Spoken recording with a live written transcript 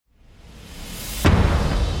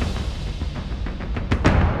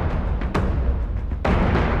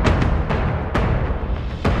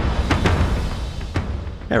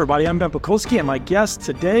Hey everybody, I'm Ben Pakulski, and my guest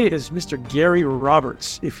today is Mr. Gary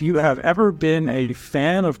Roberts. If you have ever been a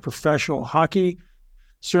fan of professional hockey,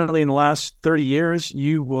 certainly in the last 30 years,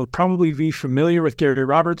 you will probably be familiar with Gary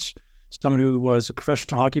Roberts, someone who was a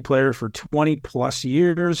professional hockey player for 20 plus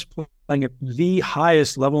years, playing at the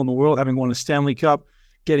highest level in the world, having won a Stanley Cup,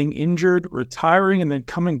 getting injured, retiring, and then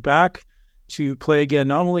coming back to play again,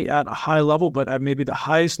 not only at a high level, but at maybe the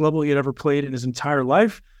highest level he had ever played in his entire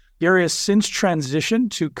life. Gary has since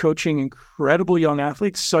transitioned to coaching incredible young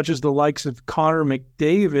athletes, such as the likes of Connor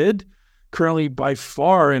McDavid, currently by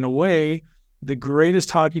far, in a way, the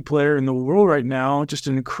greatest hockey player in the world right now, just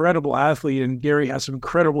an incredible athlete. And Gary has some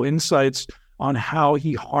incredible insights on how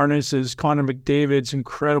he harnesses Connor McDavid's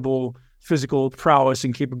incredible physical prowess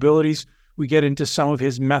and capabilities. We get into some of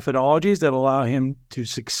his methodologies that allow him to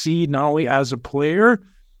succeed not only as a player,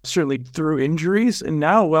 certainly through injuries, and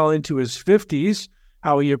now well into his 50s,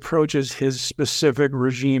 how he approaches his specific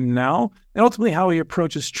regime now, and ultimately how he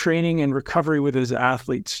approaches training and recovery with his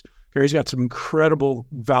athletes. Gary's got some incredible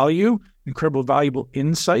valuable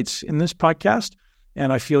insights in this podcast,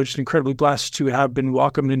 and I feel just incredibly blessed to have been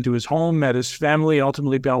welcomed into his home, met his family, and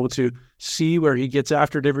ultimately be able to see where he gets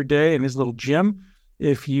after it every day in his little gym.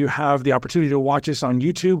 If you have the opportunity to watch this on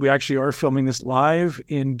YouTube, we actually are filming this live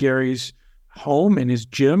in Gary's home, in his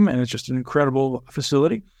gym, and it's just an incredible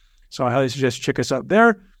facility. So I highly suggest check us out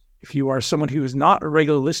there. If you are someone who is not a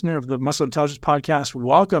regular listener of the Muscle Intelligence Podcast,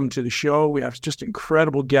 welcome to the show. We have just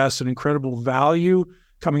incredible guests and incredible value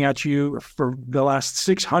coming at you for the last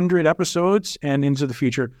 600 episodes and into the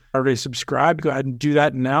future. Already subscribed. Go ahead and do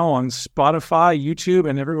that now on Spotify, YouTube,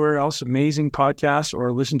 and everywhere else amazing podcasts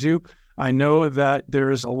or listen to. I know that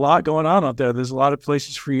there is a lot going on out there. There's a lot of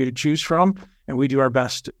places for you to choose from, and we do our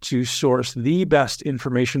best to source the best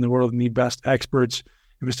information in the world and the best experts.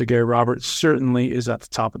 Mr. Gary Roberts certainly is at the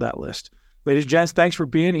top of that list. Ladies and gents, thanks for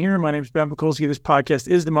being here. My name is Ben Pakulski. This podcast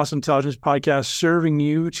is the Muscle Intelligence Podcast, serving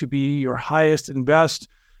you to be your highest and best,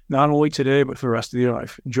 not only today, but for the rest of your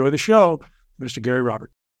life. Enjoy the show, Mr. Gary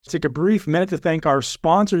Roberts. Let's take a brief minute to thank our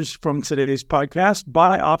sponsors from today's podcast,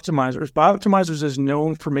 Bioptimizers. Bioptimizers is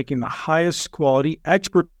known for making the highest quality,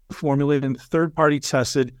 expert formulated and third-party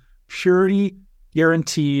tested, purity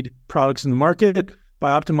guaranteed products in the market.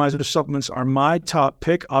 Bioptimizer supplements are my top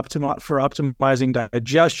pick for optimizing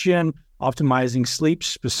digestion, optimizing sleep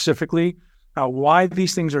specifically. Why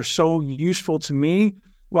these things are so useful to me?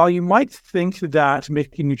 While you might think that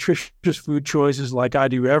making nutritious food choices like I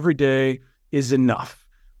do every day is enough,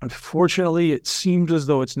 unfortunately, it seems as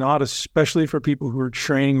though it's not, especially for people who are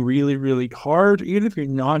training really, really hard. Even if you're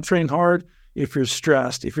not training hard, if you're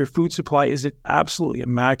stressed, if your food supply isn't absolutely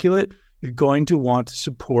immaculate, you're going to want to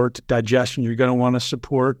support digestion. You're going to want to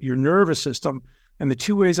support your nervous system. And the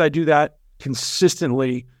two ways I do that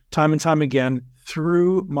consistently, time and time again,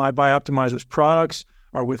 through my Bioptimizers products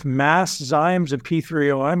are with Masszymes and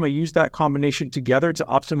P3OM. I use that combination together to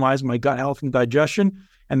optimize my gut health and digestion.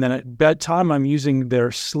 And then at bedtime, I'm using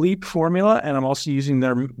their sleep formula, and I'm also using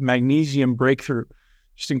their magnesium breakthrough.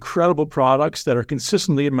 Just incredible products that are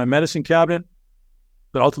consistently in my medicine cabinet.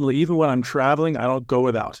 But ultimately, even when I'm traveling, I don't go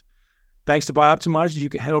without. Thanks to Bioptimizers, you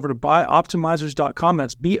can head over to bioptimizers.com.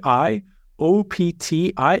 That's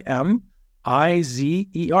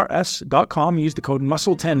BIOPTIMIZERS.com. Use the code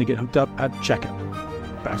MUSCLE10 to get hooked up at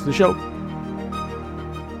checkout. Back to the show.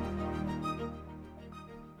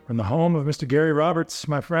 From the home of Mr. Gary Roberts,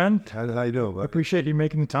 my friend. How you doing, bud? I appreciate you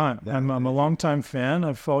making the time. I'm a longtime fan.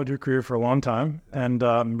 I've followed your career for a long time, and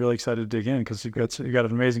I'm really excited to dig in because you got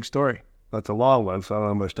an amazing story. That's a long one, so I don't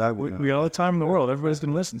know how much time we got all the time in the world. Everybody's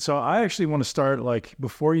been listening. So I actually want to start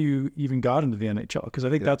before you even got into the NHL, because I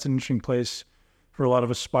think that's an interesting place for a lot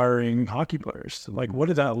of aspiring hockey players. What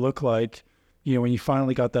did that look like, when you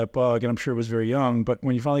finally got that bug? And I'm sure it was very young, but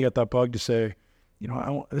when you finally got that bug to say,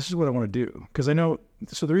 this is what I want to do. Because I know,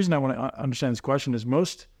 so the reason I want to understand this question is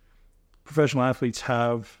most professional athletes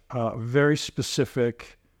have very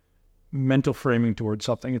specific mental framing towards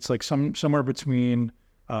something. It's like somewhere between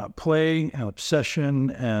play and obsession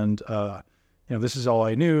and, this is all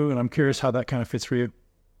I knew. And I'm curious how that kind of fits for you.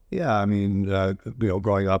 Yeah, I mean,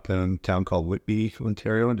 growing up in a town called Whitby,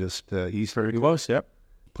 Ontario, just east. Very close, yep.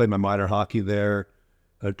 Played my minor hockey there.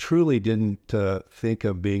 I truly didn't think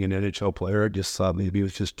of being an NHL player. Just thought maybe it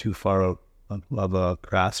was just too far of a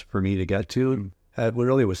grasp for me to get to. And when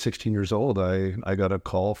I was 16 years old, I got a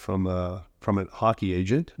call from a hockey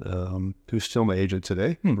agent, who's still my agent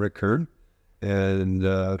today, Rick Kern. And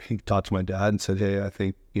he talked to my dad and said, hey, I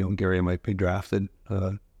think, Gary might be drafted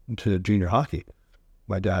to junior hockey.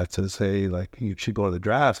 My dad says, hey, you should go to the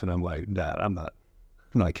draft. And I'm like, Dad, I'm not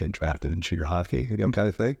getting drafted in junior hockey, kind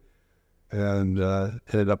of thing. and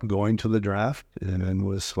ended up going to the draft and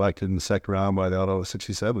was selected in the second round by the Ottawa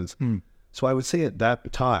 67s. So I would say at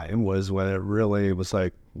that time was when it really was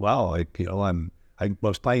like, wow, like, you know, I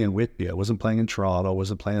was playing in Whitby. I wasn't playing in Toronto. I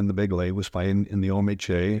wasn't playing in the big league. I was playing in the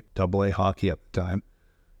OMHA, AA hockey at the time.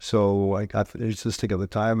 So I got the statistic at the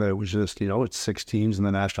time that it was just, you know, it's 6 teams in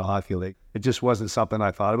the National Hockey League. It just wasn't something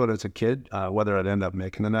I thought about as a kid, whether I'd end up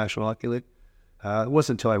making the National Hockey League. It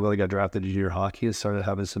wasn't until I really got drafted to junior hockey and started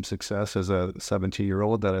having some success as a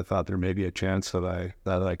 17-year-old that I thought there may be a chance that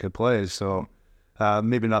I could play. So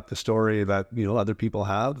maybe not the story that, you know, other people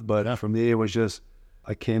have, but for me, it was just,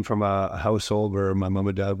 I came from a household where my mom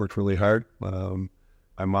and dad worked really hard.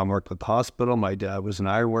 My mom worked at the hospital. My dad was an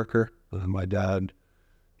iron worker. My dad,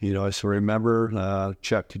 you know, I still remember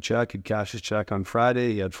check to check. He'd cash his check on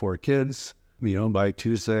Friday. He had 4 kids. You know, by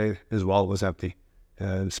Tuesday, his wallet was empty.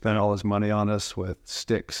 And spent all his money on us with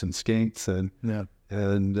sticks and skates. And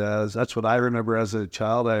that's what I remember as a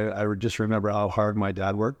child. I just remember how hard my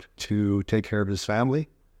dad worked to take care of his family.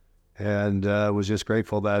 And was just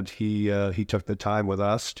grateful that he took the time with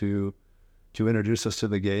us to introduce us to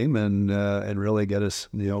the game and really get us,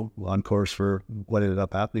 you know, on course for what ended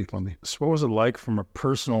up happening for me. So what was it like from a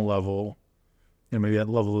personal level, and maybe that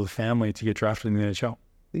level of the family, to get drafted in the NHL?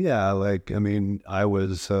 Yeah, like, I mean, I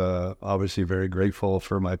was obviously very grateful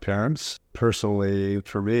for my parents. Personally,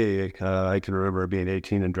 for me, I can remember being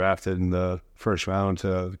 18 and drafted in the first round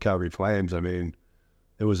to the Calgary Flames. I mean,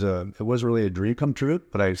 it was really a dream come true,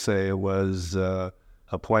 but I'd say it was a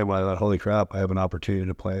point when I thought, holy crap, I have an opportunity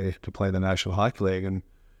to play the National Hockey League. And,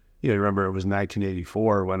 you know, remember it was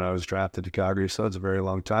 1984 when I was drafted to Calgary, so it's a very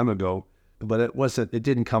long time ago. But it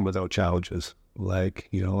didn't come without challenges. Like,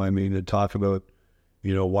 you know, I mean, to talk about,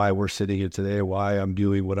 you know, why we're sitting here today, why I'm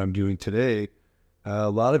doing what I'm doing today, a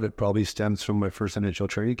lot of it probably stems from my first NHL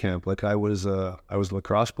training camp. Like I was a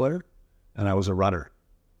lacrosse player and I was a runner.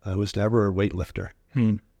 I was never a weightlifter.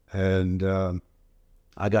 And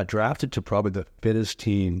I got drafted to probably the fittest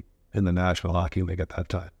team in the National Hockey League at that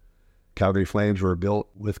time. Calgary Flames were built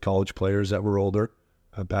with college players that were older.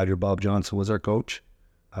 Badger Bob Johnson was our coach.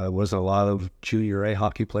 Wasn't a lot of junior A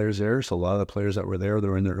hockey players there, so a lot of the players that were there, they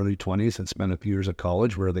were in their early 20s and spent a few years at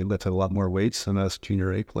college where they lifted a lot more weights than us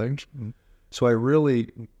junior A players. So I really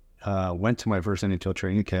went to my first NHL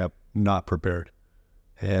training camp not prepared.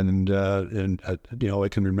 And you know, I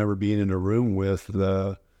can remember being in a room with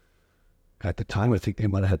at the time, I think they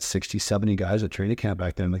might have had 60, 70 guys at training camp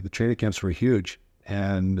back then. Like the training camps were huge.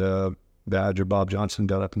 And Badger Bob Johnson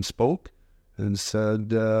got up and spoke and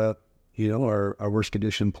said, you know, our worst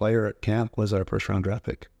conditioned player at camp was our first round draft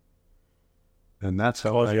pick. And that's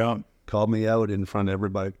how called me out in front of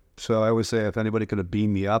everybody. So I always say if anybody could have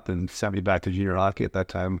beamed me up and sent me back to junior hockey at that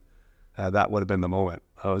time, that would have been the moment.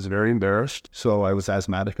 I was very embarrassed. So I was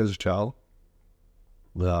asthmatic as a child.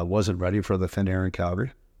 Wasn't ready for the thin air in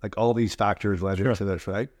Calgary. Like all these factors led into this,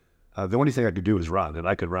 right? The only thing I could do was run, and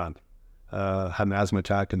I could run. Had an asthma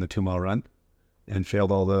attack in the 2-mile run and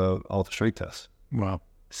failed all the strength tests. Wow.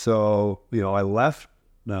 So, you know, I left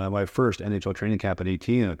my first NHL training camp at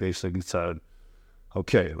 18 and I basically said,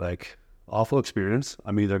 okay, like awful experience.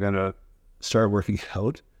 I'm either going to start working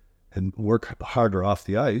out and work harder off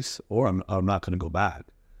the ice or I'm not going to go back.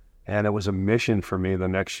 And it was a mission for me the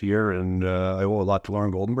next year. And I owe a lot to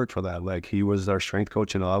Lauren Goldenberg for that. Like he was our strength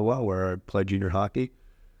coach in Ottawa where I played junior hockey.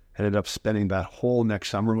 Ended up spending that whole next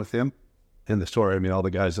summer with him. In the story, I mean, all the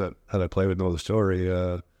guys that I played with know the story.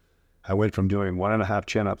 I went from doing 1.5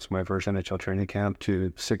 chin-ups my first NHL training camp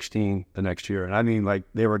to 16 the next year. And I mean, like,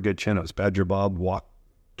 they were good chin-ups. Badger Bob walked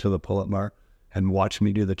to the pull-up bar and watched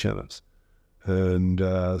me do the chin-ups. And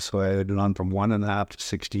so I had gone from 1.5 to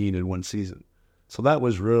 16 in one season. So that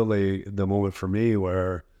was really the moment for me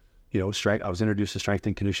where, you know, I was introduced to strength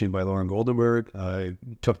and conditioning by Lauren Goldenberg. I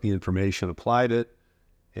took the information, applied it,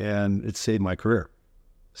 and it saved my career.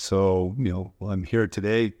 So, you know, I'm here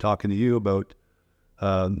today talking to you about,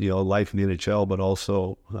 you know, life in the NHL, but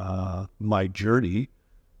also my journey,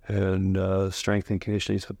 and strength and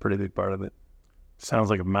conditioning is a pretty big part of it. Sounds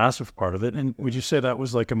like a massive part of it. And would you say that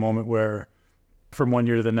was like a moment where from one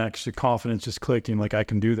year to the next, the confidence just clicked and like, I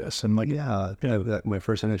can do this? And like, yeah, my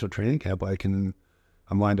first NHL training camp, I'm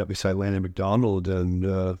lined up beside Landon McDonald, and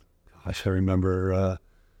I remember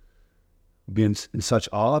being in such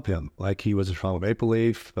awe of him. Like he was a Toronto Maple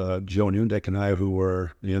Leaf. Joe Nundick and I, who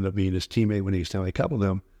ended up being his teammate when he Stanley Cup with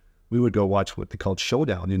him, we would go watch what they called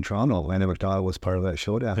Showdown in Toronto. Landon McDonald was part of that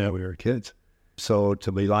Showdown when we were kids. So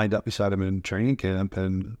to be lined up beside him in training camp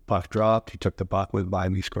and puck dropped, he took the puck, went by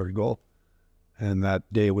me, scored a goal. And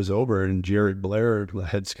that day was over. And Jared Blair, the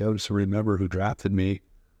head scout, so remember, who drafted me,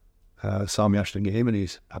 saw me after the game, and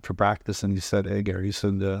he's after practice, and he said, "Hey, Gary," he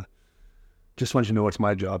said, "just want you to know it's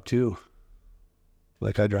my job too.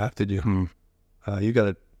 Like, I drafted you. You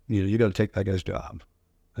gotta take that guy's job."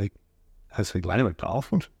 Like, I said, "Lanny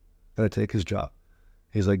McDonald gotta take his job."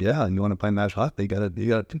 He's like, "Yeah, and you want to play national hockey? You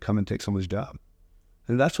gotta come and take someone's job."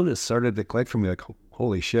 And that's when it started to click for me. Like,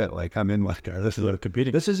 holy shit! Like, I'm in this is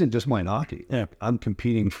competing. This isn't just my hockey. Yeah, I'm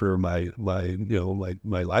competing for my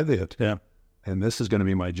livelihood. Yeah, and this is going to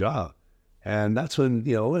be my job. And that's when,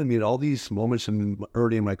 all these moments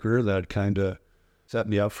early in my career that kind of set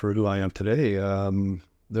me up for who I am today.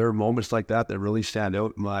 There are moments like that really stand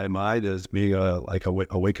out in my mind as being a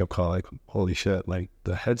wake-up call. Like, holy shit, like,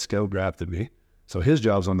 the head scout drafted me. So his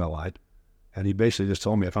job's on the line. And he basically just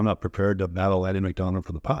told me, if I'm not prepared to battle Lanny McDonald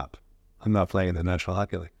for the pop, I'm not playing in the National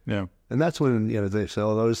Hockey League. Yeah. And that's when, they say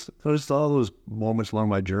all those moments along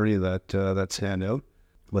my journey that stand out.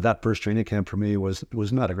 But that first training camp for me was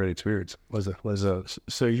not a great experience.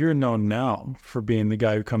 So you're known now for being the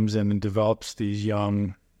guy who comes in and develops these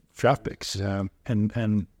young draft picks,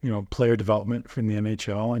 and player development from the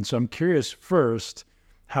NHL. And so I'm curious first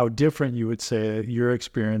how different you would say your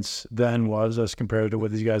experience then was as compared to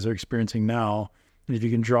what these guys are experiencing now. And if you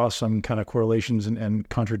can draw some kind of correlations and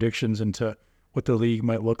contradictions into what the league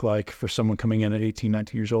might look like for someone coming in at 18,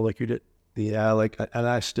 19 years old like you did. Yeah,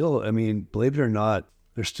 believe it or not,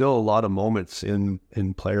 there's still a lot of moments in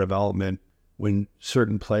player development when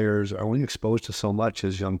certain players are only exposed to so much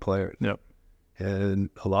as young players. Yep. And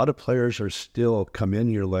a lot of players are still come in,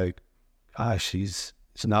 you're like, gosh, it's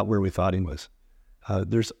not where we thought he was.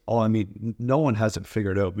 No one has it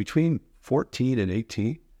figured out. Between 14 and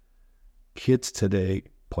 18, kids today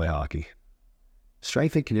play hockey.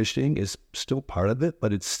 Strength and conditioning is still part of it,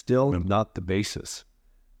 but it's still not the basis.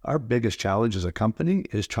 Our biggest challenge as a company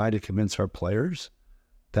is trying to convince our players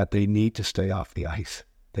that they need to stay off the ice.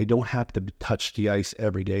 They don't have to touch the ice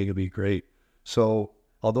every day to be great. So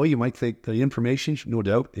although you might think the information, no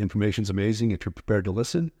doubt, the information's amazing if you're prepared to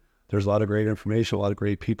listen. There's a lot of great information, a lot of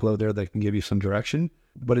great people out there that can give you some direction,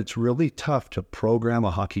 but it's really tough to program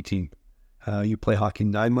a hockey team. You play hockey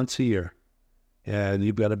 9 months a year, and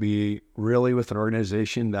you've got to be really with an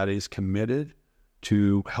organization that is committed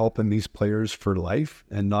to helping these players for life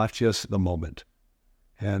and not just the moment.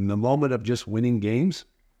 And the moment of just winning games,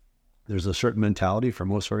 there's a certain mentality for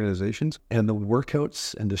most organizations, and the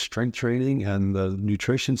workouts and the strength training and the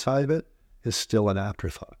nutrition side of it is still an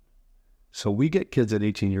afterthought. So we get kids at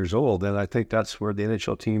 18 years old, and I think that's where the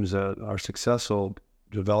NHL teams are successful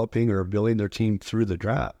developing or building their team through the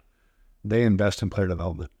draft. They invest in player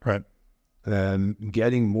development. Right. And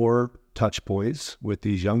getting more touch points with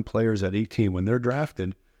these young players at 18 when they're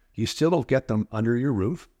drafted, you still don't get them under your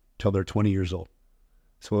roof till they're 20 years old.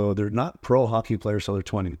 So they're not pro hockey players till they're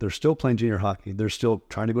 20. They're still playing junior hockey. They're still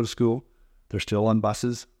trying to go to school. They're still on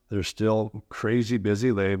buses. They're still crazy busy.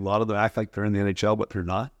 A lot of them act like they're in the NHL, but they're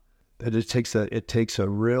not. And it takes a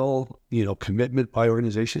real, commitment by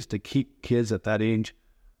organizations to keep kids at that age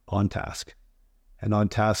on task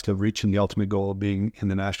of reaching the ultimate goal of being in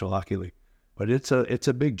the National Hockey League. But it's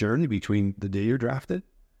a big journey between the day you're drafted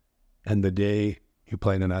and the day you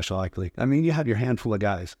play in the National Hockey League. I mean, you have your handful of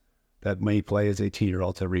guys that may play as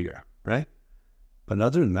 18-year-olds every year, right? But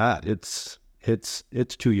other than that, it's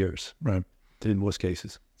 2 years, right? In most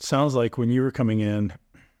cases. Sounds like when you were coming in,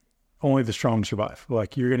 only the strong survive.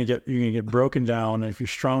 Like you're gonna get broken down, and if you're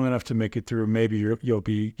strong enough to make it through, maybe you'll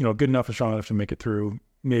be good enough and strong enough to make it through.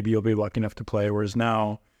 Maybe you'll be lucky enough to play. Whereas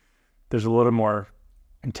now, there's a little more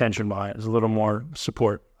intention behind it. There's a little more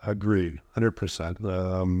support. Agreed,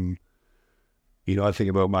 100%. I think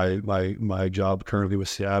about my job currently with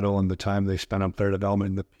Seattle and the time they spend on player development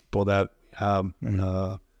and the people that have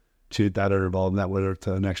that are involved in that, whether it's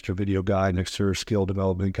an extra video guy, an extra skill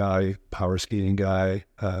development guy, power skating guy.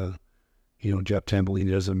 Jeff Tambellini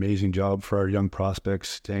does an amazing job for our young prospects,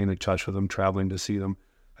 staying in touch with them, traveling to see them.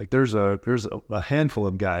 Like there's a handful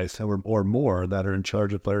of guys or more that are in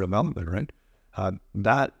charge of player development, right?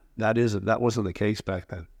 That wasn't the case back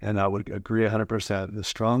then, and I would agree 100%. The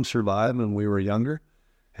strong survive when we were younger,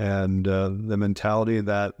 and the mentality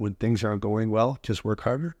that when things aren't going well, just work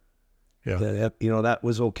harder. Yeah, that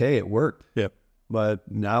was okay. It worked. Yep.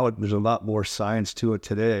 But now there's a lot more science to it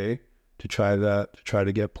today to try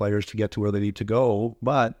to get players to get to where they need to go,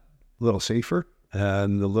 but a little safer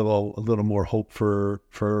and a little more hope for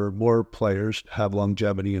more players to have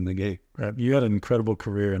longevity in the game. Right. You had an incredible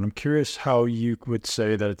career, and I'm curious how you would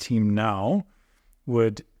say that a team now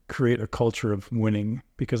would create a culture of winning,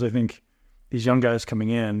 because I think these young guys coming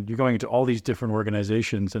in, you're going into all these different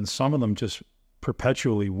organizations, and some of them just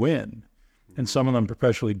perpetually win, and some of them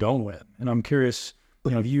perpetually don't win. And I'm curious,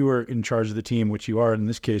 if you were in charge of the team, which you are in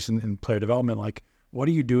this case in player development, like what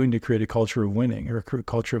are you doing to create a culture of winning or a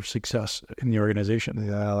culture of success in the organization?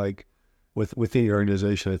 Yeah, like within your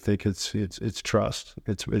organization, I think it's trust.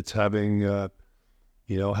 It's having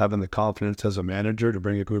having the confidence as a manager to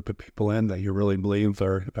bring a group of people in that you really believe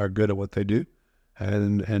are good at what they do,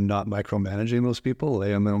 and not micromanaging those people,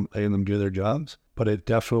 letting them do their jobs. But it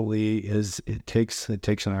definitely is. It takes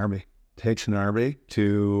an army. It takes an army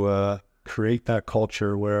to create that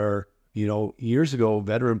culture where, years ago,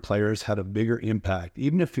 veteran players had a bigger impact.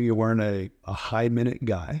 Even if you weren't a high minute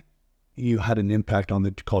guy, you had an impact on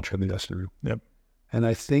the culture of the dressing room. Yep. And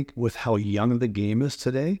I think with how young the game is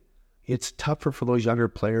today, it's tougher for those younger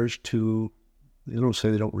players to, they don't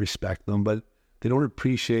say they don't respect them, but they don't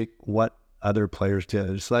appreciate what other players did.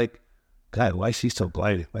 It's like, God, why is he so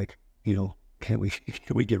blind? Like, can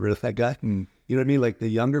we get rid of that guy? You know what I mean? Like the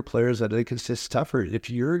younger players, I think it's just tougher. If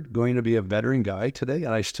you're going to be a veteran guy today,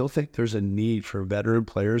 and I still think there's a need for veteran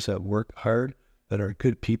players that work hard, that are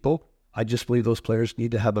good people, I just believe those players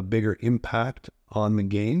need to have a bigger impact on the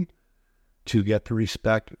game to get the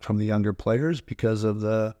respect from the younger players because of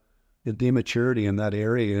the immaturity in that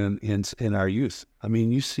area in our youth. I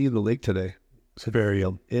mean, you see the league today.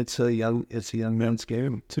 It's a young man's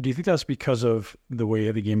game. So do you think that's because of the way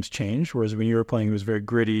the game's changed? Whereas when you were playing, it was very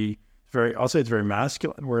gritty, I'll say it's very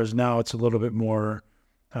masculine, whereas now it's a little bit more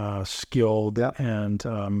skilled and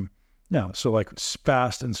so like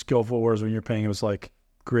fast and skillful, whereas when you're playing, it was like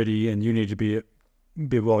gritty and you need to be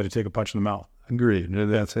willing to take a punch in the mouth. Agreed.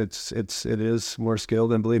 It is more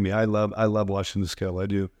skilled, and believe me, I love watching the skill. I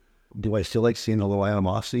do. Do I still like seeing a little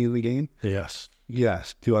animosity in the game? Yes.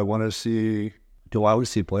 Do I want to see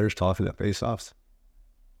players talking at face-offs?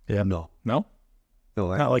 Yeah. No. Not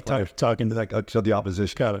like talking to the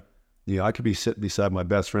opposition. Got it. I could be sitting beside my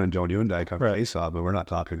best friend Joe Newendike on face-off, but we're not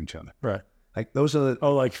talking to each other. Right. Like those are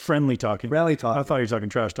like friendly talking. Friendly talking. I thought you were talking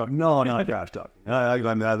trash talking. No, not trash talking.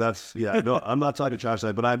 I'm not talking trash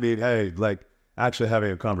talking, but I mean, hey, like actually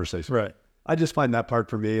having a conversation. Right. I just find that part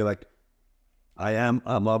for me, like I'm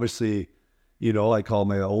obviously, I call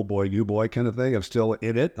my old boy, new boy kind of thing. I'm still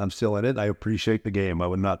in it. I appreciate the game. I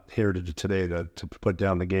would not here today to put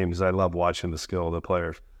down the game because I love watching the skill of the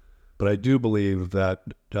players. But I do believe that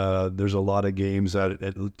there's a lot of games that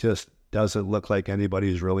it just doesn't look like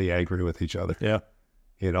anybody's really angry with each other. Yeah.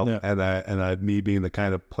 And me being the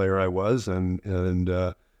kind of player I was and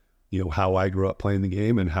how I grew up playing the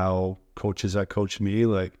game and how coaches that coached me,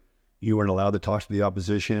 like you weren't allowed to talk to the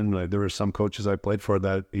opposition. Like, there were some coaches I played for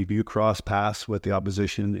that if you cross paths with the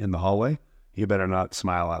opposition in the hallway, you better not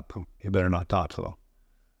smile at them. You better not talk to them.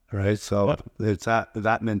 All right. So it's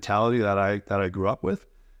that mentality that I grew up with.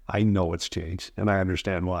 I know it's changed and I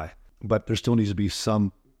understand why, but there still needs to be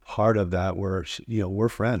some part of that where, we're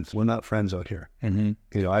friends. We're not friends out here.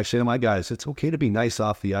 Mm-hmm. I say to my guys, it's okay to be nice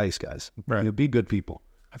off the ice, guys. Right. Be good people.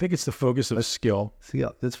 I think it's the focus of skill. Yeah,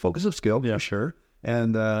 it's focus of skill for sure.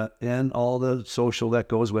 And all the social that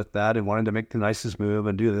goes with that and wanting to make the nicest move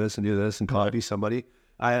and do this and copy somebody.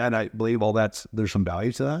 I believe all there's some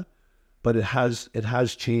value to that, but it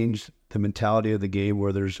has changed the mentality of the game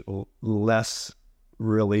where there's less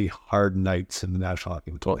really hard nights in the National Hockey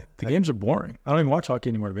League. Totally. The games are boring. I don't even watch hockey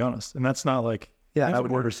anymore, to be honest. And that's not like... Yeah, I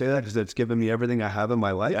would never say that because it's given me everything I have in my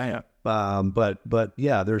life. Yeah. But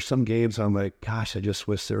yeah, there's some games I'm like, gosh, I just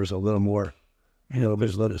wish there was a little more.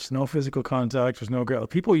 There's no physical contact. There's no...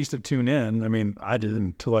 People used to tune in. I mean, I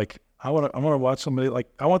didn't. To like, I want to watch somebody, like,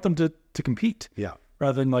 I want them to compete. Yeah.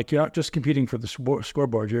 Rather than like, you're not just competing for the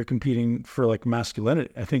scoreboard, you're competing for like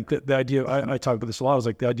masculinity. I think that the idea, I talk about this a lot, is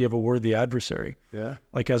like the idea of a worthy adversary. Yeah.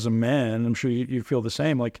 Like as a man, I'm sure you feel the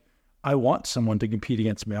same. Like, I want someone to compete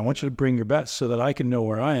against me. I want you to bring your best so that I can know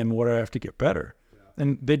where I am and what I have to get better. Yeah.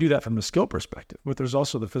 And they do that from the skill perspective, but there's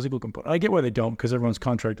also the physical component. I get why they don't, because everyone's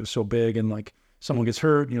contract is so big and like someone gets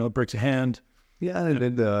hurt, it breaks a hand. Yeah, and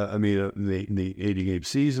then the 80-game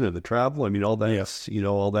season and the travel. I mean, all that. Yes.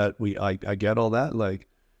 All that. I get all that. Like,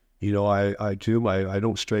 I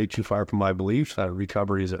don't stray too far from my beliefs.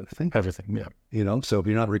 Recovery is everything. Everything. Yeah. So if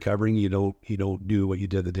you're not recovering, you don't do what you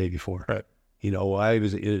did the day before. Right. I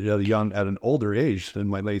was young at an older age in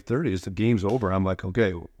my late 30s. The game's over. I'm like,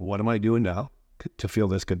 okay, what am I doing now to feel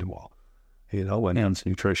this good tomorrow? And that's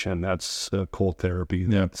nutrition. That's cold therapy.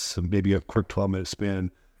 Yeah. That's maybe a quick 12-minute spin.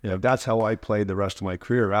 Yeah, that's how I played the rest of my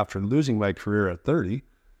career. After losing my career at 30,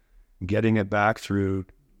 getting it back through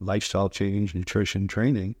lifestyle change, nutrition,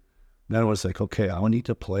 training, then I was like, okay, I need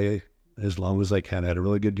to play as long as I can. I had a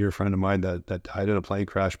really good dear friend of mine that died in a plane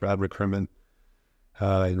crash, Brad McCrimmon,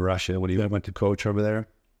 in Russia when he went to coach over there.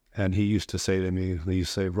 And he used to say to me,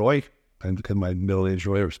 Roy, and my middle-aged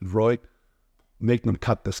Roy, make them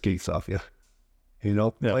cut the skates off you.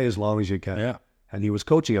 Play as long as you can. Yeah. And he was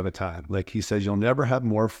coaching at the time. Like he says, you'll never have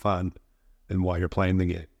more fun than while you're playing the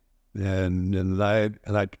game. And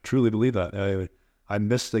I truly believe that. I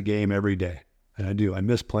miss the game every day. And I do. I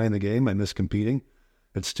miss playing the game. I miss competing.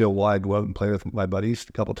 It's still why I go out and play with my buddies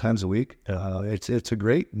a couple times a week. It's a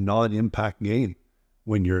great non-impact game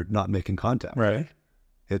when you're not making contact. Right.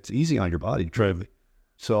 It's easy on your body, truly.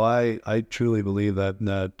 So I truly believe that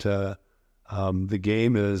the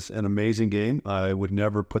game is an amazing game. I would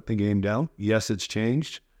never put the game down. Yes, it's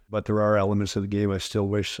changed, but there are elements of the game I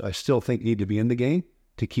still think need to be in the game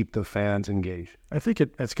to keep the fans engaged. I think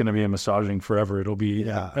it's going to be a massaging forever. It'll be,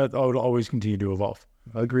 it'll always continue to evolve.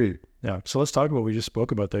 Agreed. Yeah. So let's talk about what we just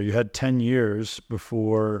spoke about there. You had 10 years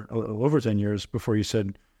before, a little over 10 years before you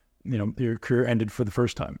said, your career ended for the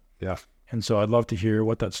first time. Yeah. And so I'd love to hear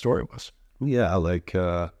what that story was. Yeah. Like,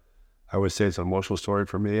 I would say it's an emotional story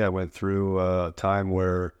for me. I went through a time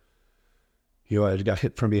where, I got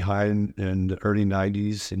hit from behind in the early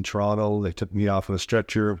 90s in Toronto. They took me off of a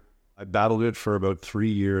stretcher. I battled it for about 3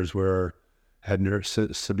 years where I had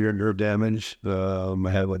severe nerve damage. I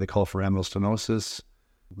had what they call foraminal stenosis.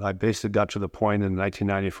 I basically got to the point in the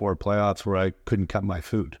 1994 playoffs where I couldn't cut my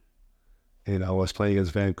food. I was playing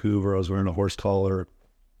against Vancouver. I was wearing a horse collar.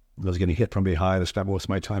 I was getting hit from behind. I spent most of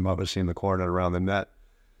my time obviously in the corner and around the net.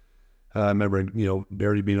 I remember,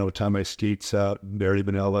 barely being able to tie my skates out, barely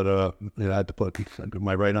been able to, I had to put,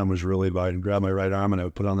 my right arm was really wide and grab my right arm and I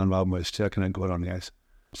would put on the knob of my stick and then go out on the ice.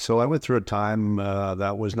 So I went through a time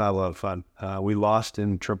that was not a lot of fun. We lost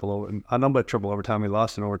in triple overtime. We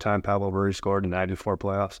lost in overtime. Pavel Bure scored in the 94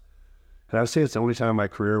 playoffs. And I would say it's the only time in my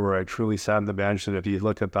career where I truly sat on the bench that if you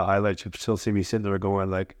look at the highlights, you'd still see me sitting there going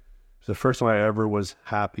like, it's the first time I ever was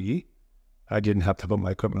happy I didn't have to put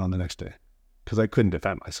my equipment on the next day because I couldn't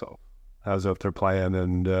defend myself. I was out there playing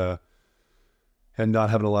and not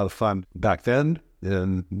having a lot of fun back then,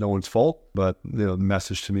 and no one's fault. But the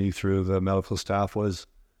message to me through the medical staff was,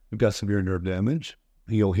 "You've got severe nerve damage.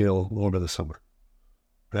 You'll heal over the summer."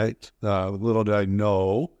 Right? Little did I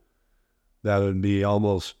know that it would be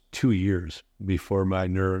almost 2 years before my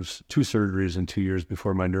nerves, 2 surgeries in 2 years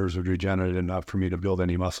before my nerves would regenerate enough for me to build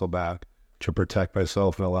any muscle back to protect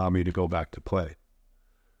myself and allow me to go back to play.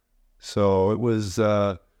 So it was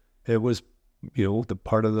the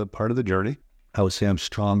part of the journey. I would say I'm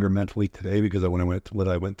stronger mentally today because of what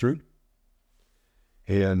I went through.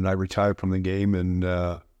 And I retired from the game, and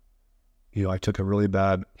I took a really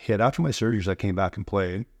bad hit after my surgeries. I came back and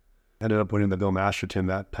played. Ended up winning the Bill Masterton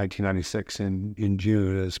that 1996 in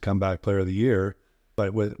June as comeback player of the year.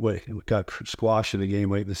 But what got squashed in the game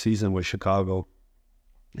late in the season was Chicago,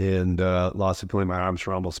 and lost it, my arms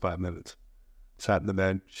for almost 5 minutes. Sat in the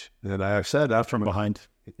bench, and I said after From behind.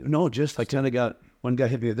 No, just I kind of got, one guy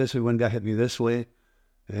hit me this way, one guy hit me this way,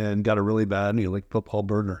 and got a really bad knee, like Paul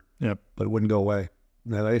Burner. Yep. But it wouldn't go away.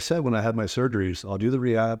 And I said when I had my surgeries, I'll do the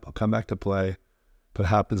rehab, I'll come back to play. If it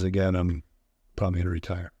happens again, I'm probably going to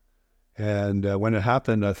retire. And when it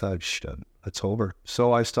happened, I thought, shit, it's over.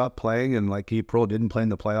 So I stopped playing, and like April, didn't play in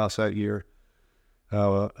the playoffs that year.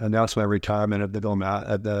 Announced my retirement at the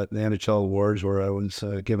NHL Awards, where I was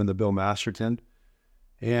given the Bill Masterton.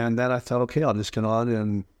 And then I thought, okay, I'll just get on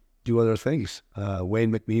and do other things.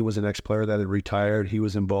 Wayne McMee was an ex-player that had retired. He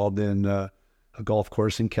was involved in a golf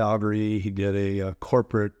course in Calgary. He did a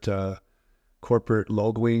corporate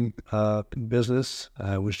logoing business.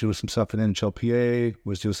 Was doing some stuff in NHLPA,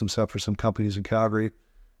 was doing some stuff for some companies in Calgary.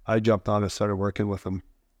 I jumped on and started working with him.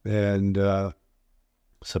 And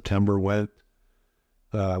September went.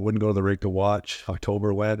 I wouldn't go to the rink to watch.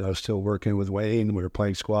 October went. I was still working with Wayne. We were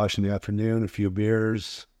playing squash in the afternoon, a few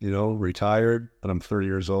beers, retired. But I'm 30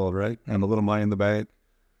 years old, right? And a little money in the bank.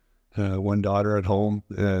 One daughter at home,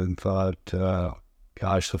 and thought,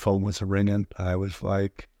 gosh, the phone was ringing. I was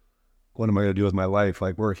like, what am I going to do with my life?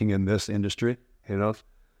 Like working in this industry, So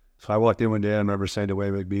I walked in one day, I remember saying to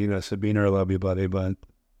Wayne McBean, I said, "Beaner, I love you, buddy, but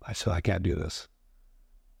I said, I can't do this.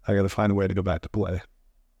 I got to find a way to go back to play."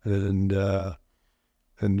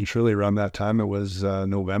 And truly around that time, it was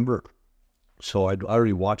November. So I'd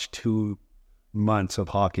already watched 2 months of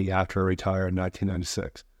hockey after I retired in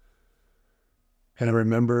 1996. And I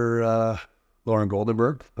remember Lauren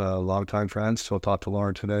Goldenberg, a longtime friend, still talk to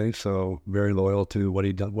Lauren today, so very loyal to what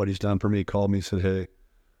he's done for me. He called me, said, "Hey,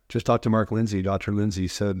 just talk to Mark Lindsay." Dr. Lindsay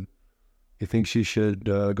said, "You think she should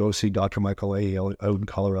go see Dr. Michael Leahy out in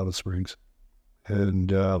Colorado Springs?"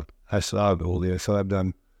 And I said, "I'll go." I said, I've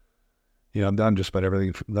done just about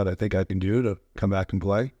everything that I think I can do to come back and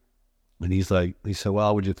play. And he said,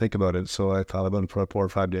 "Well, would you think about it?" So I thought about it for 4 or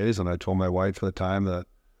 5 days, and I told my wife at the time that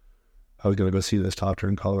I was going to go see this doctor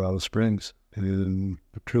in Colorado Springs. And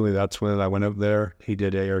truly, that's when I went up there. He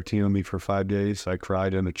did ART on me for 5 days. I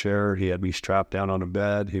cried in a chair. He had me strapped down on a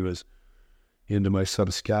bed. He was into my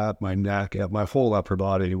subscap, my neck, my whole upper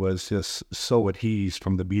body was just so at ease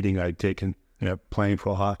from the beating I'd taken playing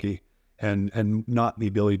pro hockey, and not the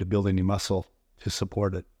ability to build any muscle to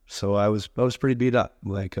support it. So I was pretty beat up.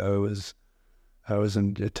 Like I was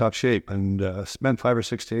in tough shape, and spent 5 or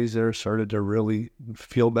 6 days there. Started to really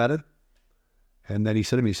feel better. And then he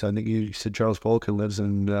said to me, "Son, he said Charles Poliquin lives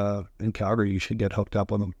in Calgary. You should get hooked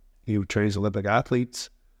up with him. He trains Olympic athletes.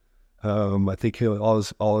 I think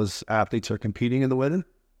all his athletes are competing in the winter,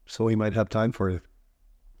 so he might have time for you."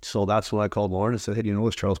 So that's when I called Lauren and said, "Hey, do you know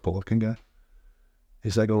this Charles Poliquin guy?"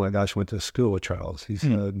 He's like, "Oh my gosh, I went to school with Charles." He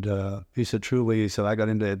said, truly, he said, "I got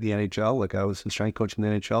into the NHL, like I was a strength coach in the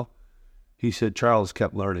NHL." He said, "Charles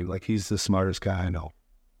kept learning, like he's the smartest guy I know."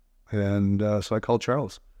 And so I called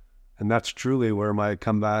Charles. And that's truly where my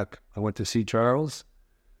comeback, I went to see Charles,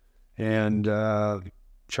 and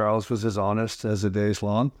Charles was as honest as the day's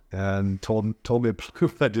long, and told me a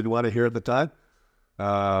truth I didn't want to hear at the time.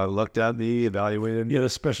 Looked at me, evaluated. Yeah, the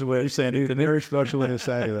special way of saying it. The very special way of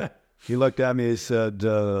saying that. He looked at me and said,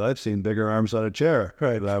 "I've seen bigger arms on a chair."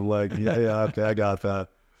 Right. And I'm like, yeah, okay, I got that.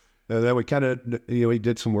 And then we kind of, he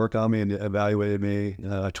did some work on me and evaluated me.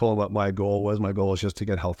 I told him what my goal was. My goal was just to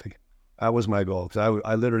get healthy. That was my goal. Because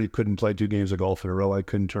I literally couldn't play 2 games of golf in a row. I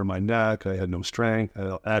couldn't turn my neck. I had no strength. I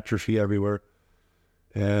had atrophy everywhere.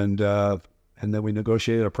 And then we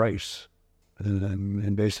negotiated a price.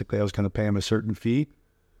 And basically I was going to pay him a certain fee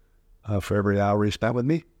for every hour he spent with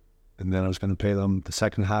me. And then I was going to pay them the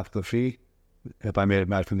second half of the fee if I made it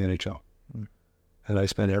back from the NHL. Mm. And I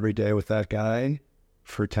spent every day with that guy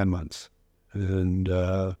for 10 months. And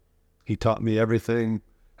he taught me everything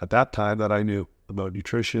at that time that I knew about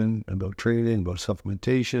nutrition, about training, about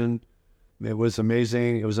supplementation. It was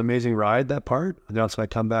amazing. It was an amazing ride, that part. And that's when I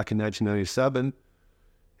come back in 1997.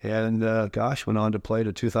 And went on to play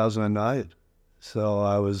to 2009.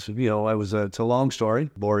 So it's a long story,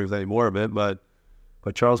 boring with any more of it, but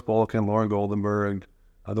Charles Poliquin, Lauren Goldenberg,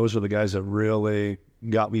 those are the guys that really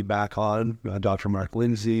got me back on. Dr. Mark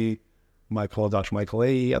Lindsay, Dr. Michael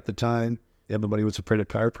A. at the time. Everybody was afraid of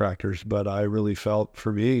chiropractors, but I really felt,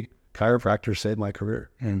 for me, chiropractors saved my career.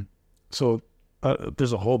 And so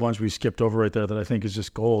there's a whole bunch we skipped over right there that I think is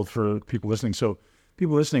just gold for people listening. So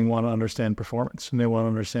people listening want to understand performance, and they want to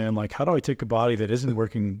understand, like, how do I take a body that isn't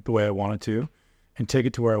working the way I want it to and take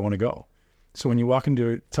it to where I want to go? So when you walk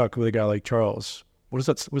into talk with a guy like Charles, what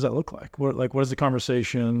does that look like? What is the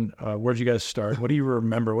conversation? Where did you guys start? What do you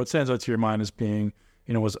remember? What stands out to your mind as being,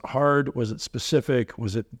 was it hard? Was it specific?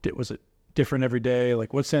 Was it different every day?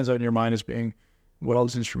 Like, what stands out in your mind as being what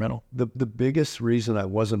was instrumental? The biggest reason I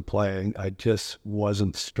wasn't playing, I just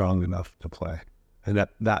wasn't strong enough to play. And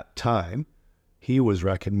at that time, he was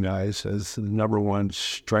recognized as the _1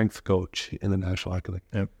 strength coach in the National Hockey League.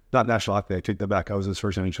 Yep. Not National Hockey League, I take that back. I was his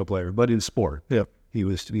first NHL player, but in sport. Yep. He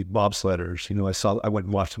was to be bobsledders. I went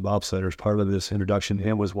and watched the bobsledders. Part of this introduction to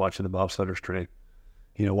him was watching the bobsledders train.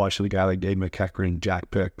 Watching the guy like Dave McEachran, Jack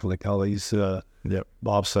Pick, like all these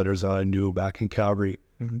bobsledders that I knew back in Calgary,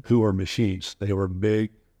 who were machines. They were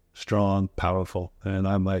big, strong, powerful. And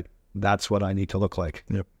I'm like, that's what I need to look like.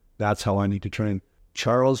 Yep. That's how I need to train.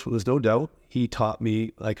 Charles was no doubt. He taught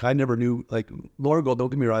me, like, I never knew, like, Lauren Gold, don't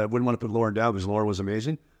get me wrong, I wouldn't want to put Lauren down because Lauren was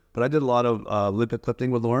amazing. But I did a lot of Olympic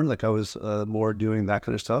lifting with Lauren. Like, I was more doing that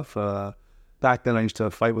kind of stuff. Back then, I used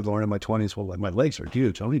to fight with Lauren in my 20s. Well, like, my legs are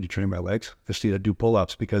huge. I don't need to train my legs. I just need to do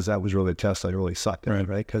pull-ups, because that was really a test I really sucked at,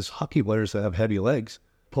 right? Because hockey players that have heavy legs,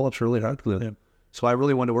 pull-ups are really hard to do. Yeah. So I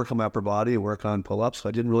really wanted to work on my upper body and work on pull-ups. So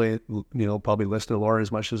I didn't really, probably listen to Lauren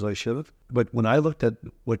as much as I should have. But when I looked at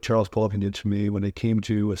what Charles Poliquin did to me, when it came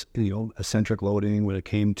to, eccentric loading, when it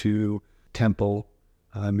came to tempo,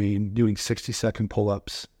 doing 60-second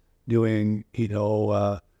pull-ups, doing,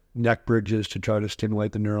 neck bridges to try to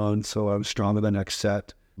stimulate the neurons so I was stronger the next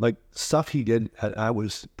set. Like, stuff he did I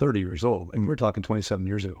was 30 years old. And we're talking 27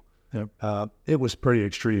 years ago. Yep. It was pretty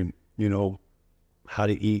extreme, how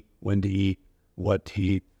to eat, when to eat, what to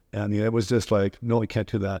eat. And it was just like, no, we can't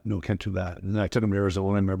do that. No, can't do that. And then I took him to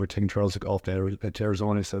Arizona. I remember taking Charles to golf to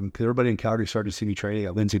Arizona. I said, everybody in Calgary started to see me training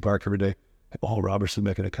at Lindsay Park every day. Oh, Robertson's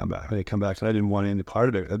making a comeback. And I didn't want any part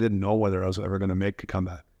of it. I didn't know whether I was ever going to make a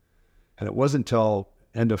comeback. And it wasn't until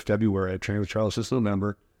end of February I trained with Charles, just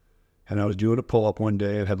November. And I was doing a pull-up one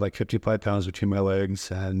day. I had like 55 pounds between my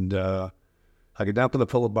legs. And I got down to the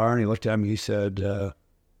pull-up bar, and he looked at me. He said,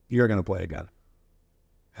 you're going to play again.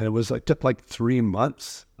 And it was like, took like 3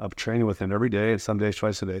 months of training with him every day, and some days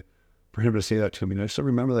twice a day, for him to say that to me. And I still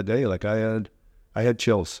remember that day. Like, I had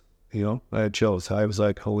chills. I had chills. I was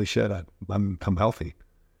like, holy shit, I'm healthy.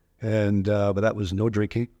 And, but that was no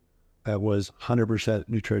drinking. That was 100%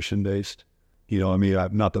 nutrition based.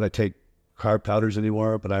 Not that I take carb powders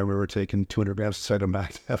anymore, but I remember taking 200 grams of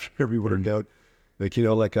Cytomax after every workout.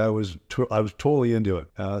 I was totally into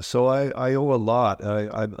it. So I owe a lot.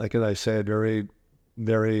 Like I said, very,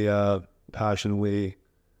 very passionately.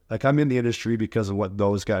 Like, I'm in the industry because of what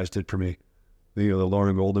those guys did for me. The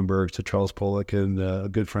Lauren Goldenbergs, to Charles Pollock, and a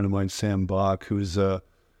good friend of mine, Sam Bach, who's a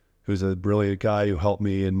brilliant guy who helped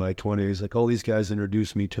me in my 20s. Like, all these guys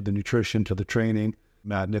introduced me to the nutrition, to the training.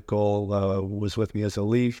 Matt Nickel was with me as a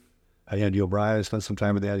Leaf. Andy O'Brien spent some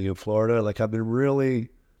time with Andy in Florida. Like, I've been really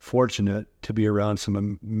fortunate to be around some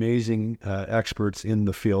amazing experts in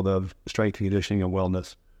the field of strength and conditioning and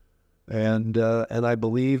wellness. And I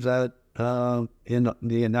believe that in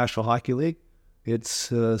the National Hockey League, it's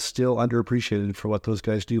still underappreciated for what those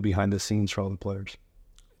guys do behind the scenes for all the players.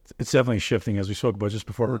 It's definitely shifting, as we spoke about just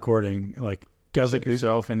before recording. Like, guys like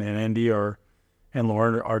yourself and Andy and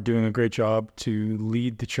Lauren are doing a great job to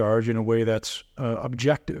lead the charge in a way that's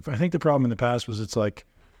objective. I think the problem in the past was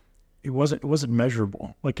it wasn't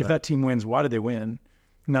measurable. Like, if that team wins, why did they win?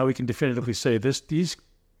 Now we can definitively say these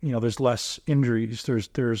there's less injuries.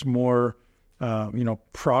 There's more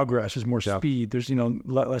progress. There's more speed. There's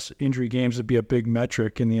less injury games would be a big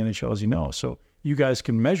metric in the NHL, as you know. So you guys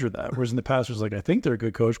can measure that. Whereas in the past it was like, I think they're a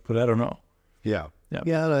good coach, but I don't know. Yeah.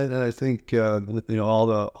 And I think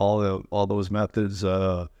all those methods,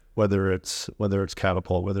 whether it's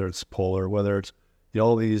Catapult, whether it's Polar, whether it's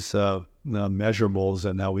all these measurables,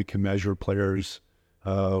 and now we can measure players'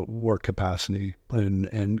 work capacity,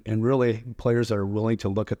 and really players that are willing to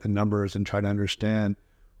look at the numbers and try to understand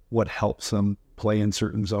what helps them play in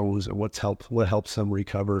certain zones, and what helps them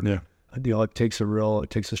recover. Yeah. It takes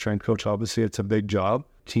a strength coach. Obviously, it's a big job.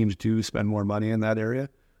 Teams do spend more money in that area.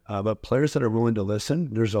 But players that are willing to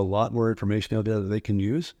listen, there's a lot more information out there that they can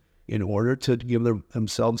use in order to give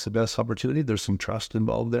themselves the best opportunity. There's some trust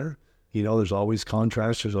involved there. There's always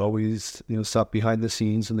contracts. There's always, stuff behind the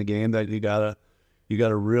scenes in the game that you gotta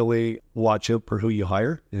really watch out for who you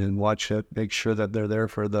hire, and make sure that they're there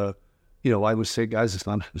for the, I would say, guys, it's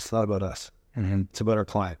not about us. Mm-hmm. It's about our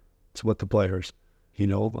client. It's about the players.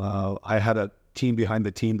 I had a team behind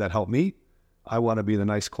the team that helped me. I want to be the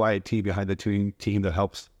nice, quiet team behind the team that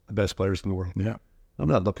helps the best players in the world. Yeah. I'm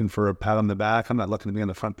not looking for a pat on the back. I'm not looking to be on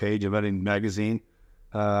the front page of any magazine.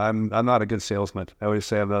 I'm not a good salesman. I always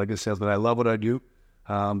say I'm not a good salesman. I love what I do,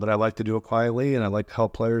 but I like to do it quietly, and I like to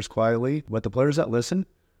help players quietly. But the players that listen,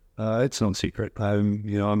 it's no secret. I'm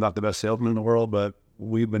not the best salesman in the world, but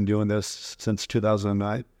we've been doing this since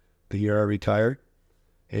 2009, the year I retired.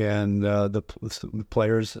 And the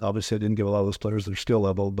players, obviously I didn't give a lot of those players their skill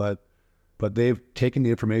level, but they've taken the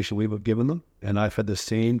information we've given them, and I've had the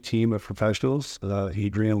same team of professionals,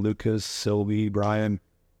 Adrian, Lucas, Sylvie, Brian,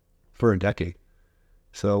 for a decade.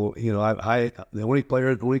 So, the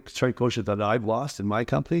only strength coaches that I've lost in my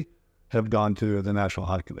company have gone to the National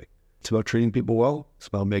Hockey League. It's about treating people well. It's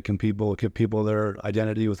about give people their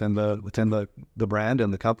identity within the brand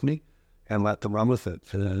and the company, and let them run with it.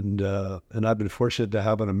 And I've been fortunate to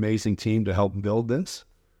have an amazing team to help build this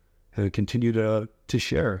and continue to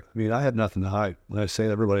share. I mean, I had nothing to hide. When I say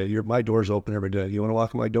to everybody, my door's open every day. You want to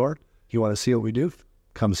walk in my door? You want to see what we do?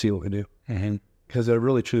 Come see what we do. Mm-hmm. Because I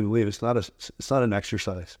really truly believe it's not an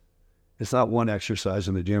exercise. It's not one exercise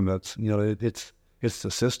in the gym. That's it's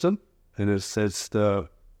the system, and it's the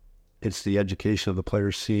education of the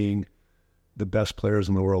players, seeing the best players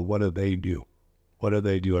in the world. What do they do? What do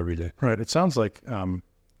they do every day? Right. It sounds like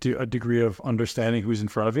a degree of understanding who's in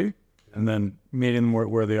front of you, and then meeting them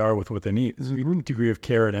where they are with what they need. There's a degree of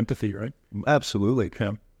care and empathy, right? Absolutely.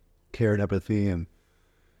 Yeah. Care and empathy. And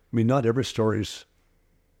I mean, not every story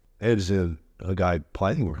is a guy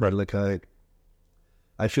playing. Right. Like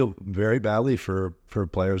I feel very badly for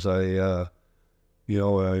players. I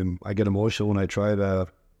get emotional when I try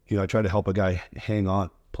to help a guy hang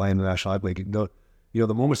on playing the National Hockey League.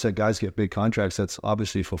 The moments that guys get big contracts, that's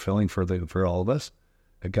obviously fulfilling for all of us.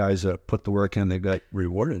 The guys that put the work in, they get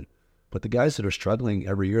rewarded. But the guys that are struggling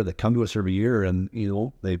every year, that come to us every year, and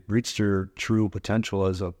they've reached their true potential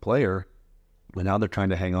as a player, and now they're trying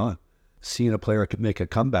to hang on. Seeing a player make a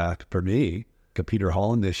comeback for me, like Peter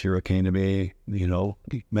Holland this year, came to me,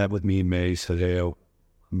 he met with me in May, said, "Hey, I'm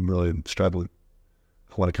really struggling.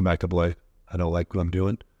 I want to come back to play. I don't like what I'm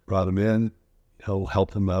doing." Brought him in,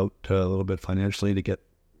 helped him out a little bit financially to get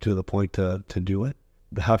to the point to do it.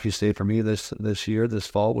 The happiest day for me this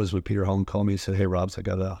fall was when Peter Holland called me and said, "Hey, Robs, I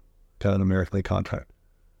got an American League contract."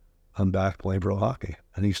 I'm back playing pro hockey.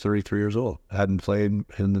 And he's 33 years old. I hadn't played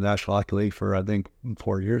in the National Hockey League for, I think,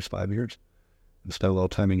 4 years, 5 years. And spent a little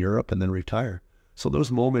time in Europe and then retire. So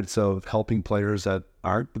those moments of helping players that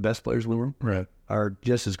aren't the best players in the world are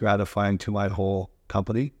just as gratifying to my whole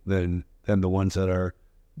company than the ones that are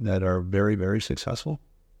very, very successful,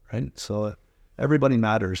 right? So everybody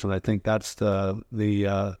matters, and I think that's the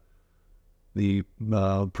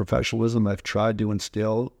professionalism I've tried to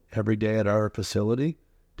instill every day at our facility.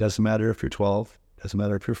 Doesn't matter if you're 12, doesn't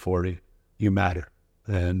matter if you're 40, you matter.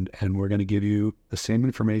 And we're going to give you the same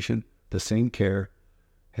information, the same care,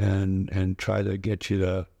 and try to get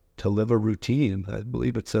you to live a routine. I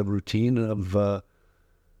believe it's a routine of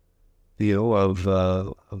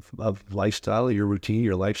lifestyle, your routine,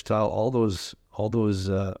 your lifestyle, all those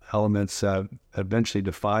elements that eventually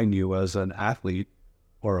define you as an athlete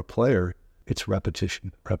or a player. It's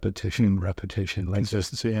repetition. Like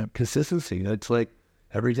Consistency. Yeah. Consistency. It's like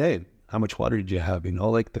every day. How much water did you have?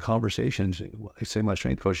 Like the conversations. I say my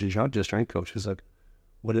strength coach is not just strength coach. It's like,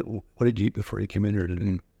 what did you eat before you came in here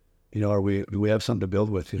today? Do we have something to build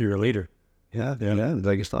with? You're a leader. Yeah.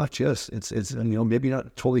 Like it's not just it's maybe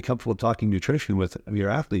not totally comfortable talking nutrition with your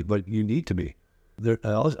athlete, but you need to be.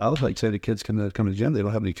 I always like to say to kids come to the gym, they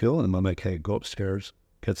don't have any fuel, and I'm like, hey, go upstairs,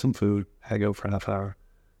 get some food, hang out for an half hour,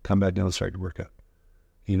 come back down and start your workout.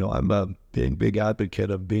 I'm a big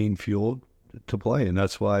advocate of being fueled to play, and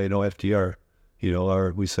that's why FDR,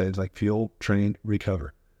 we say it's like fuel, train,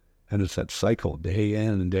 recover, and it's that cycle day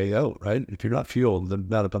in and day out, right? If you're not fueled, then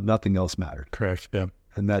nothing else matters. Correct. Yeah,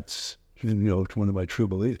 and that's one of my true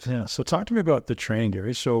beliefs. Yeah. So talk to me about the training,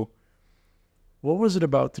 Gary. So what was it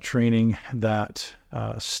about the training that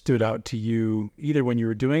stood out to you, either when you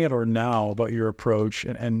were doing it or now, about your approach?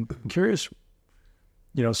 And I'm curious,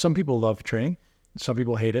 some people love training, some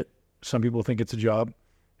people hate it, some people think it's a job,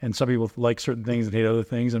 and some people like certain things and hate other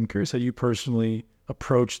things. I'm curious how you personally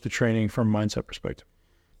approach the training from a mindset perspective.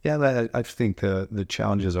 Yeah, I think the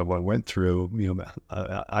challenges of what I went through,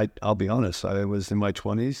 I'll be honest, I was in my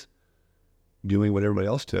 20s doing what everybody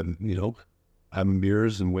else did, having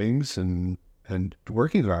beers and wings and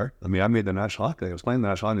working hard. I mean, I made the National Hockey League. I was playing the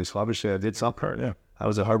National Hockey League, so obviously I did something. Yeah. I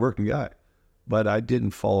was a hardworking guy, but I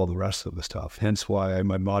didn't follow the rest of the stuff. Hence why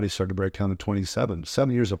my body started to break down at 27.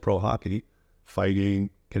 7 years of pro hockey, fighting,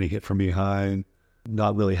 getting hit from behind,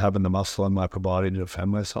 not really having the muscle in my upper body to defend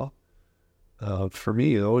myself. For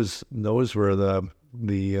me, those were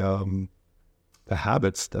the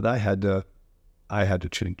habits that I had to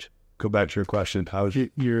change. Go back to your question. How was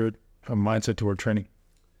your mindset toward training?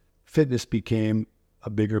 Fitness became a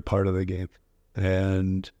bigger part of the game,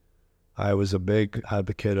 and I was a big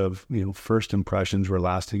advocate of first impressions were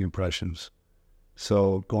lasting impressions.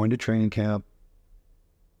 So going to training camp,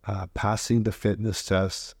 passing the fitness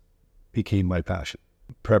tests became my passion.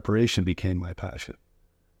 Preparation became my passion.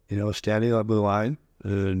 Standing on the blue line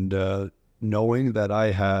and knowing that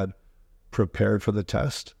I had prepared for the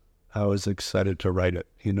test, I was excited to write it.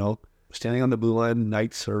 Standing on the blue line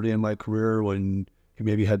nights early in my career when you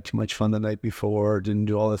maybe had too much fun the night before, didn't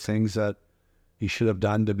do all the things that you should have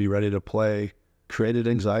done to be ready to play, created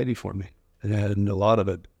anxiety for me, and a lot of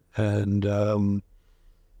it. And, I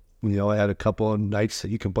had a couple of nights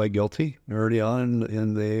that you can play guilty early on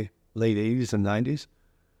in the late 80s and 90s.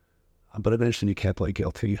 But eventually you can't play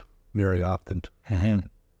guilty very often. Mm-hmm.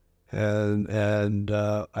 And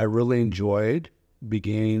I really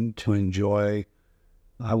began to enjoy,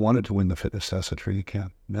 I wanted to win the fitness test at training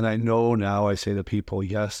camp. And I know now I say to people,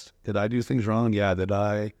 yes, did I do things wrong? Yeah. Did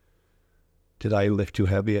I lift too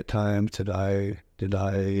heavy at times? Did I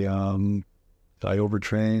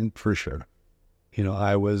overtrain? For sure.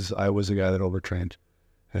 I was a guy that overtrained.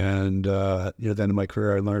 And, then in my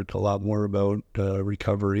career, I learned a lot more about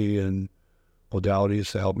recovery and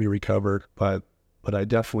modalities to help me recover. But I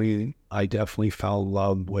definitely fell in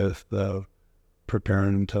love with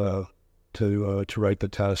preparing to write the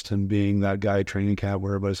test and being that guy at training camp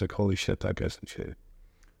where everybody's like, holy shit, that guy's in shape. Do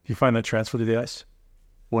you find that transfer to the ice?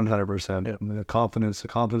 100%. Yeah. The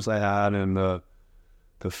confidence I had and the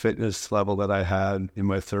fitness level that I had in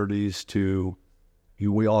my 30s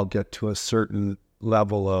we all get to a certain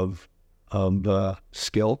level of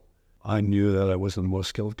skill. I knew that I wasn't the most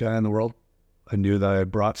skilled guy in the world. I knew that I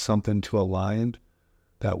brought something to a line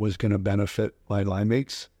that was going to benefit my line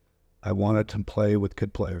mates. I wanted to play with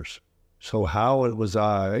good players. So how was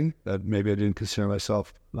I, that maybe I didn't consider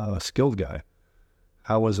myself a skilled guy,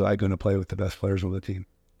 how was I going to play with the best players on the team?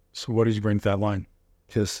 So what did you bring to that line?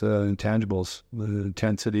 Just intangibles, the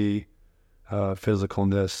intensity,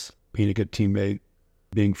 physicalness, being a good teammate,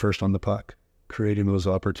 being first on the puck, creating those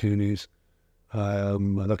opportunities, I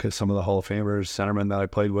look at some of the Hall of Famers, centermen that I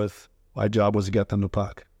played with. My job was to get them the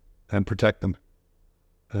puck and protect them.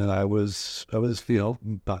 And I was,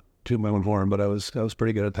 not to my own horn, but I was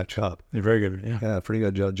pretty good at that job. You're very good, yeah. Yeah, pretty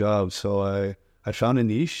good job. So I found a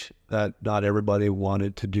niche that not everybody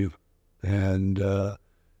wanted to do, and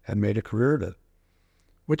made a career of it.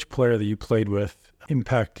 Which player that you played with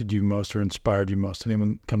impacted you most or inspired you most?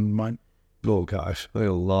 Anyone come to mind? Oh gosh, I have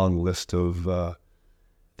a long list of.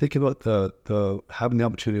 Think about the having the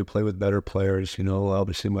opportunity to play with better players.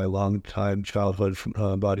 Obviously my longtime childhood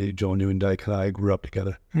buddy Joe Nieuwendyk and I grew up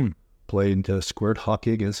together. Played squirt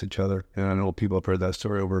hockey against each other. And I know people have heard that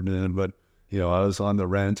story over and over, but I was on the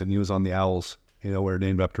Rent and he was on the Owls. We were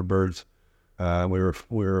named after birds. We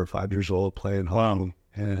were 5 years old playing hockey,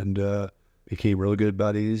 and became really good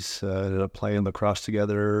buddies. Ended up playing lacrosse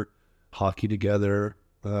together, hockey together.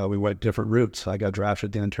 We went different routes. I got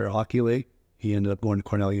drafted to the Ontario Hockey League. He ended up going to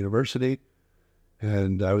Cornell University,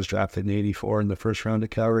 and I was drafted in '84 in the first round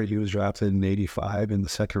of Calgary. He was drafted in '85 in the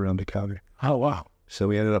second round of Calgary. Oh, wow. So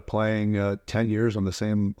we ended up playing 10 years on the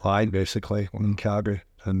same line, basically, in Calgary,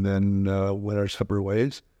 and then went our separate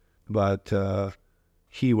ways. But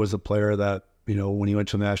he was a player that, when he went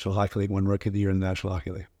to the National Hockey League, won Rookie of the Year in the National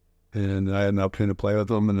Hockey League. And I had an opportunity to play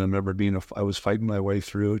with him, and I remember I was fighting my way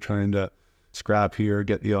through, trying to scrap here,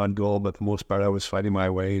 get the odd goal, but for the most part, I was fighting my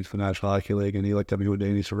way into the National Hockey League, and he looked at me with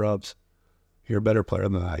Danny Rubs. You're a better player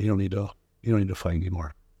than that. You don't need to fight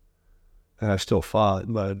anymore. And I still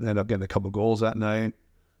fought, but I ended up getting a couple goals that night.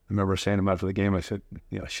 I remember saying to him after the game, I said,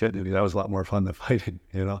 shit, dude, that was a lot more fun than fighting,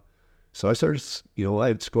 So I started, I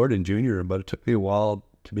had scored in junior, but it took me a while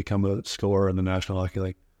to become a scorer in the National Hockey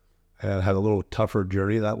League. I had a little tougher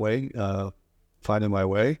journey that way, finding my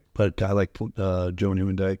way, but I like Joe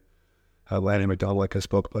Nieuwendyk. Lanny McDonald, like I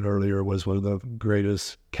spoke about earlier, was one of the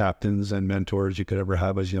greatest captains and mentors you could ever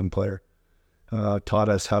have as a young player. Taught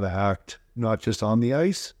us how to act, not just on the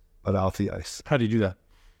ice, but off the ice. How do you do that?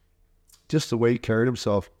 Just the way he carried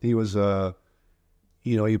himself. He was,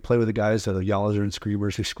 you play with the guys that are yellers and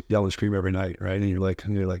screamers. They yell and scream every night, right? And you're like,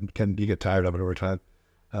 you get tired of it over time.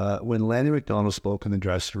 When Lanny McDonald spoke in the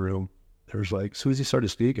dressing room, there was as soon as he started to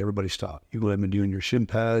speak, everybody stopped. You might have been doing your shin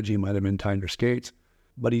pads, you might have been tying your skates.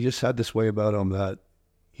 But he just had this way about him that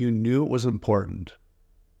you knew it was important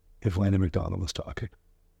if Lanny McDonald was talking.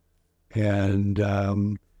 And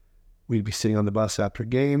we'd be sitting on the bus after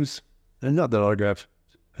games, and not that autograph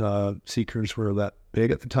seekers were that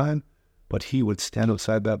big at the time, but he would stand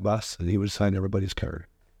outside that bus and he would sign everybody's card.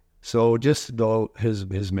 So just though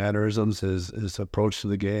his mannerisms, his approach to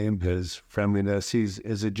the game, his friendliness,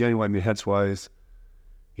 is a genuine, that's why he's,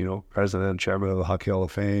 president and chairman of the Hockey Hall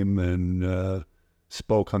of Fame, and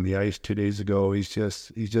spoke on the ice 2 days ago. He's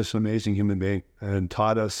just an amazing human being, and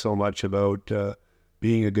taught us so much about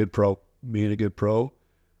being a good pro.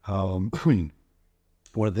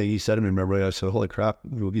 One of the things he said to me, remember, I said, holy crap,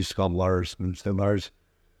 we used to call him Lars. And I said, Lars,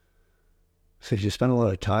 you spend a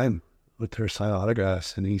lot of time with their signed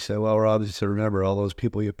autographs. And he said, well, Rob, he said, remember, all those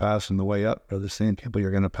people you pass on the way up are the same people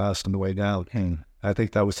you're going to pass on the way down. I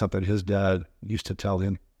think that was something his dad used to tell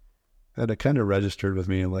him. And it kind of registered with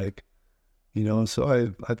me, so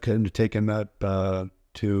I've kind of taken that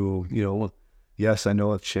to, yes, I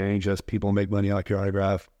know it's changed. Yes, people make money off your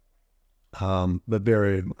autograph. But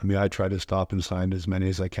I try to stop and sign as many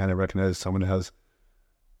as I can. I recognize someone who has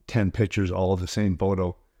 10 pictures, all of the same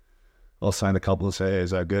photo. I'll sign a couple and say, hey,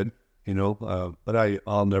 is that good? But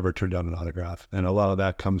I'll never turn down an autograph. And a lot of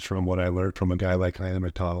that comes from what I learned from a guy like Lanny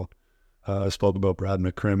McDonald. I spoke about Brad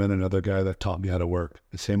McCrimmon, another guy that taught me how to work.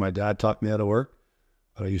 The same my dad taught me how to work.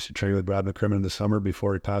 I used to train with Brad McCrimmon in the summer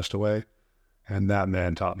before he passed away, and that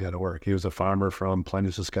man taught me how to work. He was a farmer from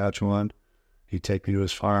Plenty, Saskatchewan. He'd take me to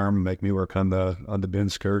his farm, make me work on the bin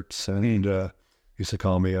skirts, and used to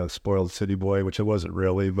call me a spoiled city boy, which I wasn't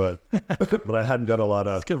really, but I hadn't done a lot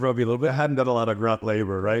of. Could rub you a little bit. I hadn't done a lot of grunt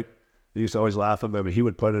labor, right? He used to always laugh at me, but he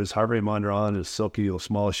would put his Harvey Munder on, his silky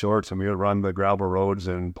small shorts, and we would run the gravel roads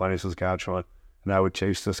in Plenty, Saskatchewan, and I would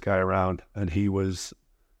chase this guy around, and he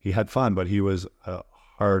had fun, but he was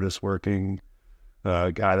hardest working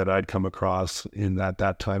guy that I'd come across in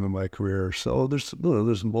that time in my career. So there's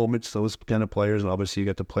moments, those kind of players, and obviously you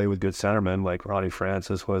get to play with good centermen like Ronnie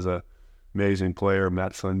Francis was a amazing player,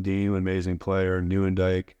 Matt Sundin, amazing player,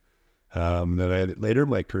 Nieuwendyk. That I had later in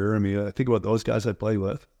my career. I think about those guys I played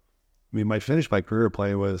with. I finished my career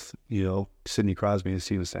playing with Sidney Crosby and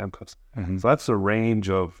Steven Stamkos. Mm-hmm. So that's the range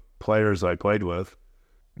of players I played with.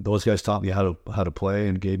 Those guys taught me how to play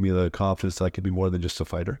and gave me the confidence that I could be more than just a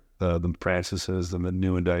fighter. The Francises, the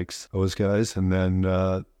Nieuwendyks, those guys. And then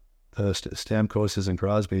the Stamkoses and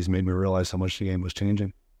Crosbys made me realize how much the game was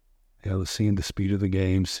changing. seeing the speed of the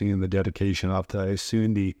game, seeing the dedication off the ice,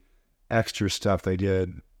 seeing the extra stuff they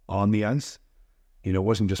did on the ice. It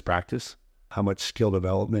wasn't just practice, how much skill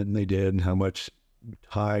development they did and how much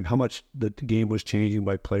time, how much the game was changing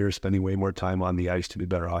by players spending way more time on the ice to be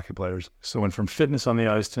better hockey players. So went from fitness on the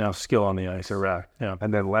ice to now skill on the ice. Correct. Yeah.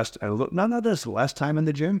 And then not just less time in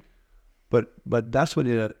the gym, but that's what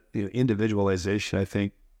individualization, I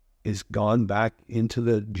think, is gone back into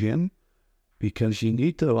the gym, because you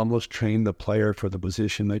need to almost train the player for the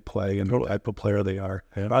position they play and the type of player they are,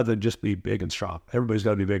 rather than just be big and strong. Everybody's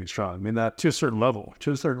got to be big and strong. I mean, that To a certain level.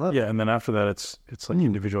 Yeah, and then after that, it's like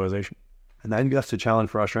individualization. And I think that's the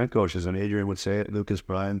challenge for our strength coaches, and Adrian would say it, Lucas,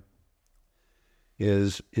 Brian,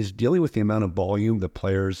 is dealing with the amount of volume the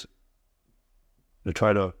players to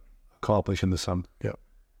try to accomplish in the summer. Yeah.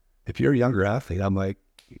 If you're a younger athlete, I'm like,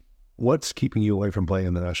 what's keeping you away from playing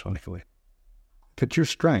in the National Hockey League? If it's your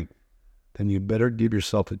strength, then you better give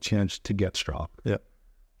yourself a chance to get strong. Yeah.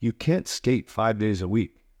 You can't skate 5 days a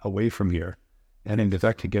week away from here and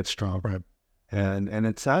expect to get strong. Right. And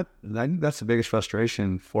it's that, I think that's the biggest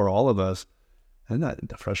frustration for all of us, and not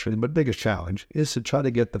the frustration, but biggest challenge is to try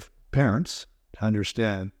to get the parents to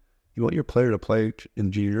understand you want your player to play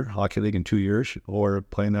in junior hockey league in 2 years or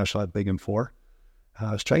play in National Hockey League in 4.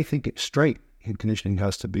 Strength and conditioning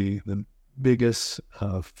has to be the biggest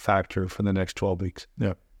factor for the next 12 weeks.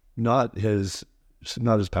 Yeah. Not his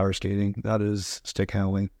power skating, not his stick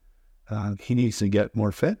handling. He needs to get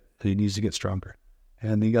more fit. He needs to get stronger.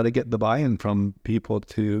 And you got to get the buy-in from people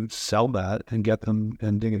to sell that and get them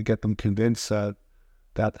convinced that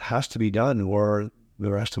that has to be done, or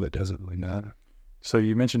the rest of it doesn't really matter. So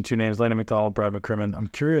you mentioned 2 names, Landon McDonald, Brad McCrimmon. I'm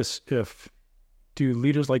curious, do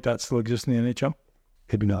leaders like that still exist in the NHL?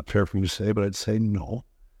 It'd be not fair for me to say, but I'd say no.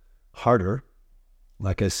 Harder.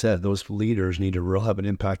 Like I said, those leaders need to really have an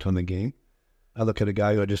impact on the game. I look at a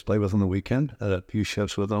guy who I just played with on the weekend, had a few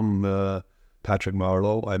shifts with him, Patrick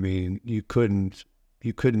Marleau. I mean, you couldn't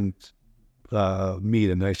meet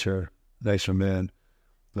a nicer man.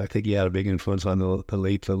 I think he had a big influence on the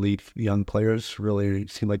elite young players. Really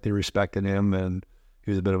seemed like they respected him, and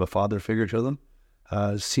he was a bit of a father figure to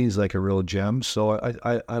them. Seems like a real gem. So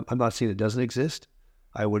I'm not saying it doesn't exist.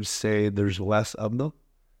 I would say there's less of them.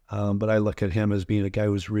 But I look at him as being a guy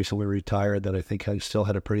who was recently retired that I think still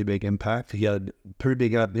had a pretty big impact. He had a pretty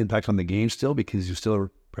big impact on the game still, because he was still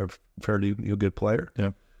a fairly good player.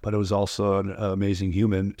 Yeah. But it was also an amazing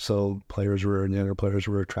human. So younger players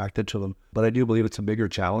were attracted to them. But I do believe it's a bigger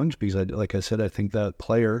challenge because, like I said, I think that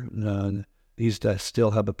player needs to still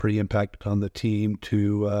have a pretty impact on the team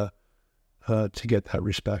to get that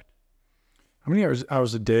respect. How many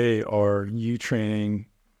hours a day are you training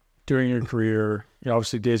during your career?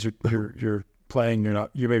 Obviously days you're playing,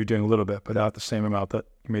 you may be doing a little bit, but not the same amount that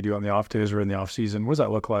you may do on the off days or in the off season. What does that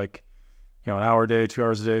look like? An hour a day, 2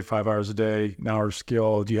 hours a day, 5 hours a day, an hour of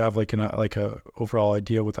skill. Do you have like a overall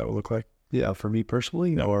idea what that would look like? Yeah, for me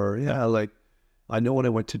personally, like I know when I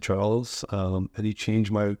went to Charles, and he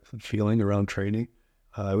changed my feeling around training.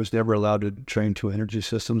 I was never allowed to train 2 energy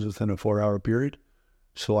systems within a 4-hour period.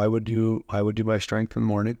 So I would do my strength in the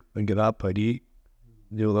morning and get up, I'd eat,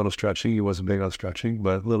 do a little stretching. He wasn't big on stretching,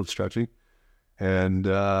 but a little stretching and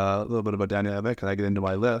a little bit of a dynamic, and I get into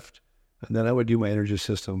my lift. And then I would do my energy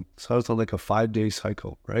system. So I was on like a 5-day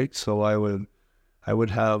cycle, right? So I would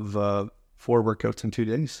have 4 workouts in 2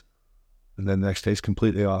 days, and then the next day's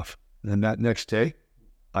completely off. And then that next day,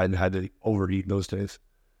 I'd had to overeat those days.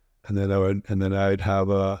 And then I'd have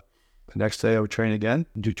the next day I would train again,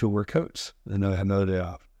 do 2 workouts, and then I had another day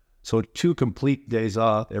off. So 2 complete days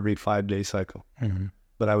off every 5-day cycle. Mm-hmm.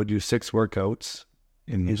 But I would do 6 workouts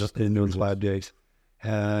in those 5 days.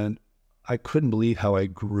 And I couldn't believe how I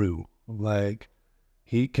grew. Like,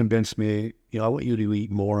 he convinced me, I want you to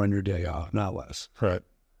eat more on your day off, not less. Right.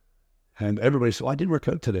 And everybody said, I didn't work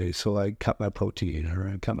out today, so I cut my protein, or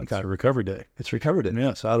I cut my... It's a recovery day. It's recovery day.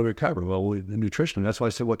 Yeah. So how to recover? Well, the nutrition. That's why I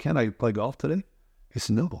said, well, can I play golf today? He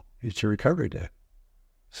said, no, it's your recovery day.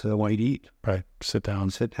 So I want you to eat. Right. Sit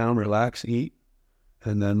down, relax, eat,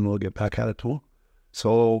 and then we'll get back at it tomorrow.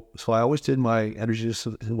 So I always did my energy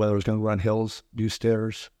system, whether I was going to run hills, do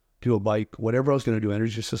stairs, do a bike, whatever I was going to do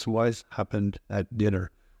energy system-wise happened at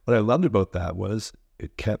dinner. What I loved about that was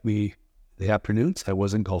it kept me, the afternoons, I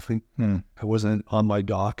wasn't golfing. I wasn't on my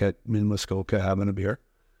dock in Muskoka having a beer.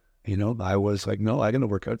 I was like, no, I'm going to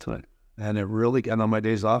work out tonight. And and on my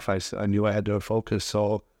days off, I knew I had to focus.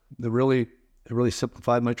 So it really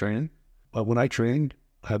simplified my training. But when I trained,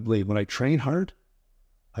 I believe when I trained hard,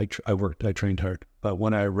 I trained hard. But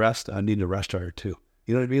when I rest, I need to rest hard too.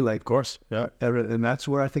 You know what I mean? Like, of course, yeah. And that's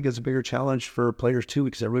where I think it's a bigger challenge for players too,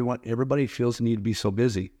 because everybody feels the need to be so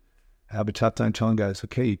busy. I have a tough time telling guys,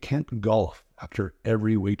 okay, you can't golf after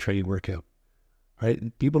every weight training workout,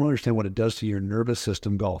 right? People don't understand what it does to your nervous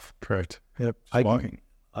system, golf. Correct. Yep. I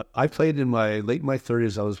played in my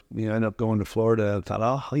 30s. I was, ended up going to Florida. I thought,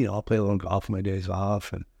 I'll play a little golf on my days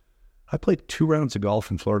off. And I played 2 rounds of golf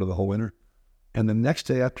in Florida the whole winter. And the next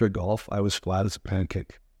day after golf, I was flat as a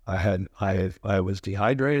pancake. I was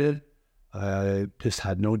dehydrated. I just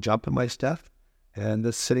had no jump in my step. And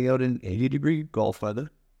just sitting out in 80-degree golf weather,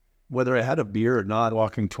 whether I had a beer or not,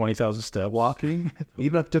 walking 20,000 steps, even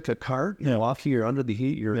if I took a cart, walking, you're under the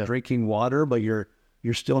heat, you're drinking water, but you're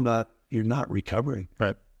still not, you're not recovering.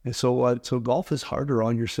 Right. And so golf is harder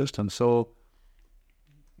on your system. So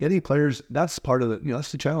getting players, that's part of the,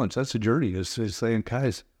 that's the challenge. That's the journey, is saying,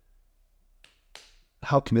 guys,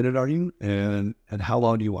 how committed are you, and how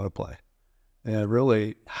long do you want to play? And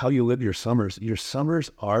really, how you live your summers. Your summers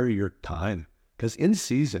are your time. Because in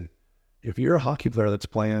season, if you're a hockey player that's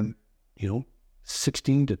playing,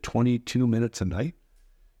 16 to 22 minutes a night,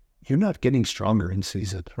 you're not getting stronger in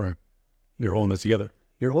season. Right. You're holding this together.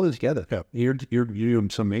 You're holding it together. Yeah. You're doing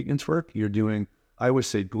some maintenance work. You're doing, I always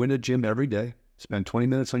say, go into the gym every day. Spend 20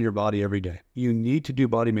 minutes on your body every day. You need to do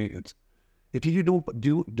body maintenance. If you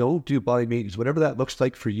don't do body maintenance, whatever that looks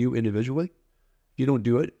like for you individually, if you don't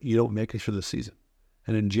do it, you don't make it through the season.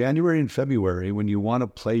 And in January and February, when you want to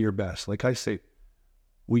play your best, like I say,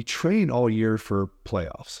 we train all year for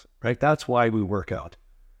playoffs, right? That's why we work out.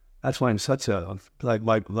 That's why I'm such a, I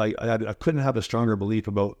couldn't have a stronger belief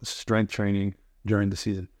about strength training during the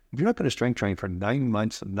season. If you're not going to strength train for 9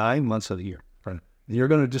 months of the year, right, you're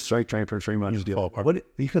going to just strength train for 3 months. You're going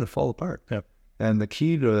to fall apart. Yep. And the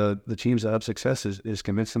key to the teams that have success is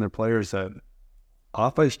convincing their players that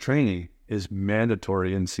off-ice training is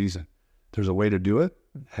mandatory in season. There's a way to do it,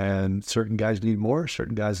 and certain guys need more,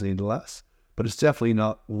 certain guys need less. But it's definitely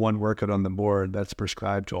not one workout on the board that's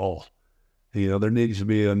prescribed to all. There needs to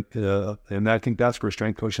be, and I think that's where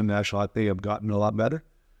strength coach and national athlete have gotten a lot better.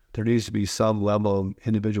 There needs to be some level of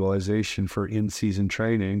individualization for in-season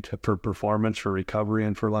training, for performance, for recovery,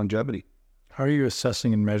 and for longevity. How are you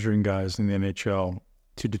assessing and measuring guys in the NHL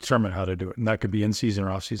to determine how to do it? And that could be in season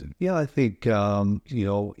or off season. Yeah, I think obviously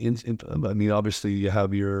you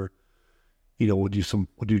have your, we'll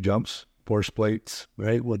do jumps, force plates,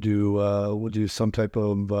 right? We'll do some type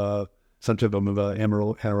of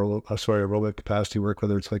aerobic capacity work,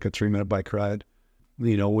 whether it's like a 3-minute bike ride.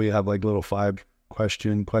 We have like little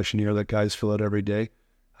 5-question questionnaire that guys fill out every day.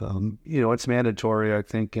 It's mandatory, I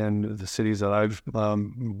think, in the cities that I've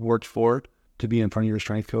worked for, to be in front of your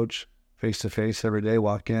strength coach face to face every day.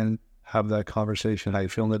 Walk in, have that conversation. How you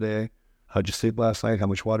feeling today? How'd you sleep last night? How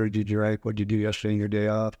much water did you drink? What did you do yesterday in your day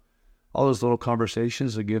off? All those little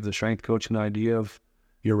conversations that give the strength coach an idea of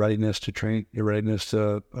your readiness to train, your readiness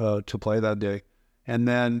to play that day, and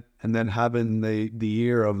then having the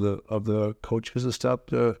ear of the coaches and stuff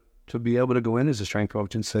to be able to go in as a strength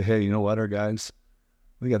coach and say, hey, you know what, our guys,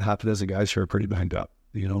 we got half a dozen guys who are pretty banged up,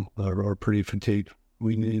 or pretty fatigued.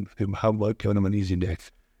 We need, how about giving them an easy day,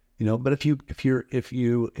 But if you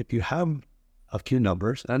have a few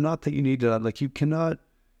numbers, and not that you need to, you cannot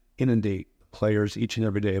inundate players each and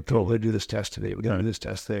every day. We're going to do this test today. We're going to do this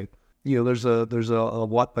test thing. There's a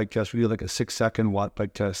watt bike test. We do like a 6-second watt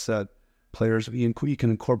bike test that players you can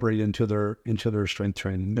incorporate into their strength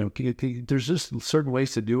training. There's just certain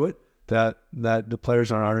ways to do it that the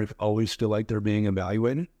players aren't always feel like they're being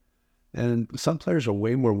evaluated. And some players are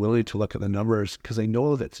way more willing to look at the numbers because they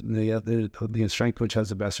know that the strength coach has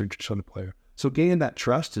the best interest on the player. So gaining that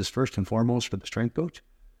trust is first and foremost for the strength coach.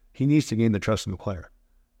 He needs to gain the trust of the player.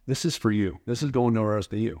 This is for you. This is going nowhere else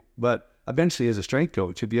to you. But eventually, as a strength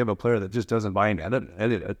coach, if you have a player that just doesn't buy into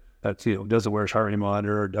it, that doesn't wear his heart rate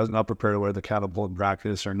monitor, or not prepared to wear the catapult in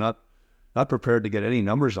practice, or not prepared to get any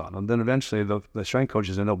numbers on them, then eventually the strength coach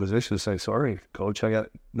is in no position to say, sorry, coach, I got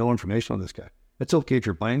no information on this guy. It's okay if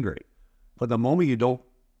you're playing great. But the moment you don't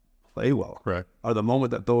play well, right, or the moment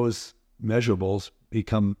that those measurables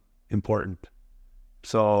become important.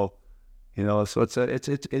 So, so it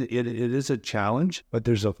is a challenge, but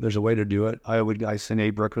there's a way to do it. I say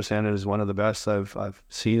Nate Berkowitz is one of the best I've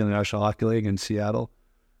seen in the National Hockey League in Seattle.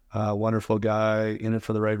 Wonderful guy, in it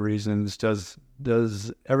for the right reasons, does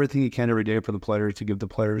everything he can every day for the players to give the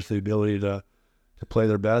players the ability to play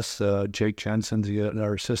their best. Jake Jensen's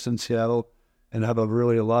our assistant in Seattle, and have a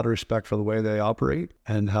lot of respect for the way they operate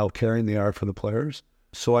and how caring they are for the players.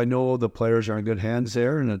 So I know the players are in good hands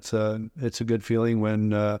there, and it's a good feeling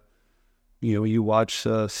when you watch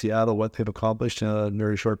Seattle, what they've accomplished in a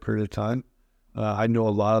very short period of time. I know a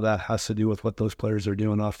lot of that has to do with what those players are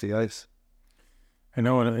doing off the ice. I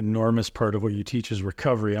know an enormous part of what you teach is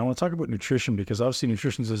recovery. I want to talk about nutrition because obviously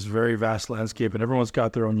nutrition is this very vast landscape and everyone's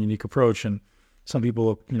got their own unique approach. And some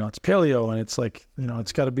people, it's paleo and it's like,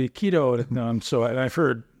 it's got to be keto. And I've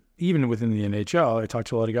heard even within the NHL, I talked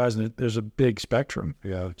to a lot of guys and there's a big spectrum.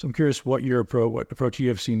 Yeah. So I'm curious what approach you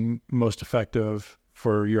have seen most effective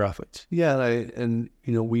for your athletes. Yeah. And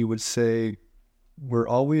we would say we're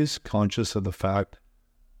always conscious of the fact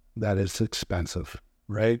that it's expensive,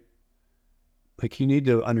 right? Like you need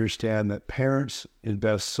to understand that parents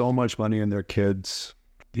invest so much money in their kids,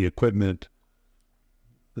 the equipment,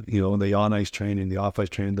 the on-ice training, the off-ice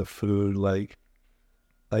training, the food, like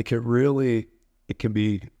it can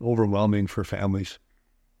be overwhelming for families.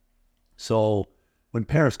 So when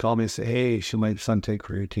parents call me and say, hey, should my son take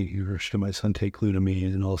creatine or should my son take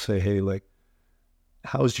glutamine? And I'll say, hey, like,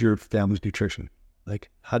 how's your family's nutrition? Like,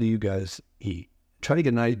 how do you guys eat? Try to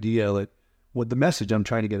get an idea. Like, what the message I'm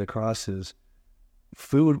trying to get across is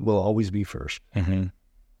food will always be first. Mm-hmm.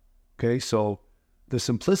 Okay, so the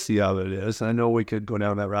simplicity of it is, and I know we could go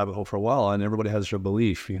down that rabbit hole for a while, and everybody has their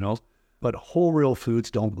belief, but whole real foods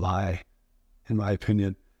don't lie, in my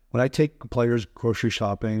opinion. When I take players grocery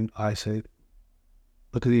shopping, I say,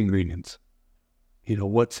 look at the ingredients.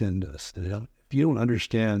 What's in this? If you don't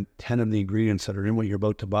understand 10 of the ingredients that are in what you're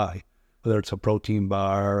about to buy, whether it's a protein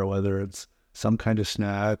bar, whether it's some kind of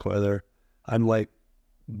snack, I'm like,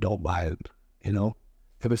 don't buy it,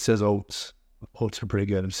 If it says oats are pretty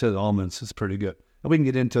good. If it says almonds, it's pretty good. And we can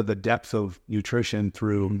get into the depth of nutrition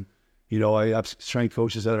through, I have strength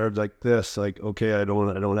coaches that are like this, like, okay, I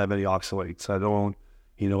don't have any oxalates. I don't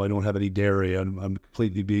have any dairy. I'm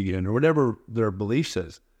completely vegan or whatever their belief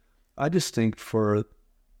is. I just think for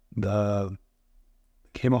the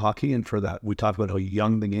game of hockey and for that, we talk about how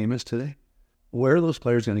young the game is today. Where are those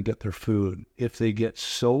players going to get their food if they get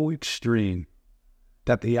so extreme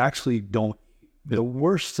that they actually don't? The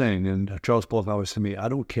worst thing, and Charles Poliquin always said to me, I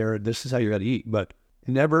don't care, this is how you got to eat, but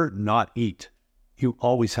never not eat. You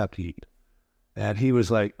always have to eat. And he was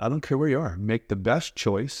like, I don't care where you are. Make the best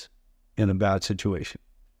choice in a bad situation.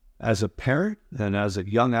 As a parent and as a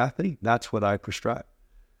young athlete, that's what I prescribe.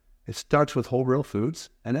 It starts with whole real foods.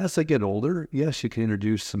 And as they get older, yes, you can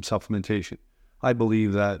introduce some supplementation. I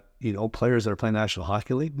believe that, players that are playing National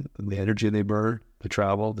Hockey League, the energy they burn, the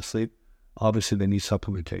travel, the sleep, obviously they need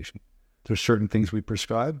supplementation. There's certain things we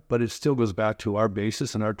prescribe, but it still goes back to our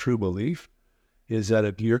basis and our true belief is that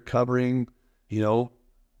if you're covering, the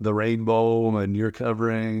rainbow and you're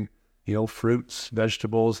covering, fruits,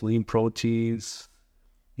 vegetables, lean proteins,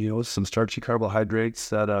 some starchy carbohydrates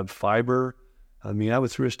that have fiber. I mean, I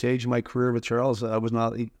was through a stage in my career with Charles, I was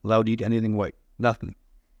not allowed to eat anything white, nothing.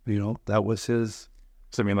 That was his.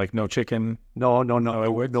 So I mean, like no chicken? No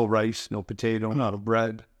rice, no potato, no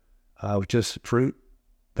bread, just fruit,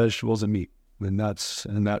 vegetables, and meat. And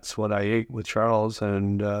that's what I ate with Charles.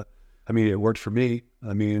 And it worked for me.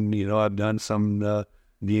 I've done some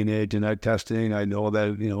DNA genetic testing. I know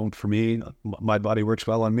that, for me, my body works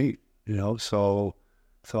well on meat, so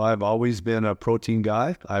I've always been a protein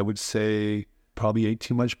guy. I would say probably ate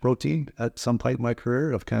too much protein at some point in my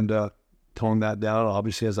career. I've kind of toned that down.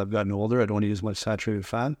 Obviously, as I've gotten older, I don't eat as much saturated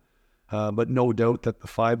fat. But no doubt that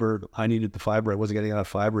I needed the fiber. I wasn't getting enough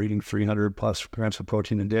fiber, eating 300 plus grams of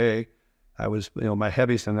protein a day. I was, my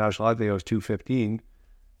heaviest in the National Hockey League, I was 215,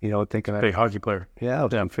 thinking big hockey player. Yeah,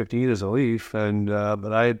 I'm 15 as a Leaf. And,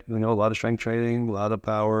 but I had, a lot of strength training, a lot of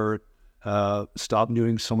power, stopped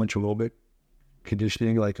doing so much aerobic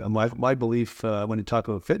conditioning. Like my belief, when you talk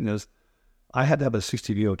about fitness, I had to have a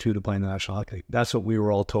 60 VO2 to play in the National Hockey League. That's what we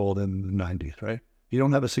were all told in the 90s, right? You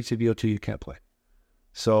don't have a 60 VO2, you can't play.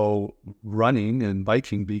 So running and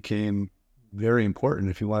biking became very important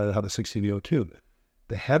if you wanted to have a 60 VO2.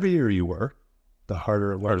 The heavier you were, the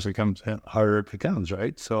harder it becomes. Yeah. Harder it becomes,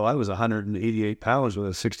 right? So I was 188 pounds with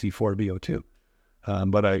a 64 VO2,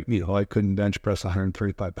 but I couldn't bench press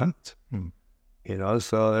 135 pounds.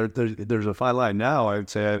 So there's a fine line. Now I'd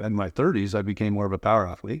say in my 30s I became more of a power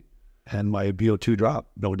athlete, and my VO2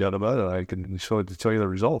 dropped, no doubt about it. I can tell you the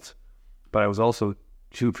results, but I was also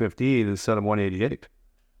 215 instead of 188.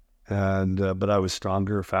 And but I was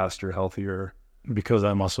stronger, faster, healthier. Because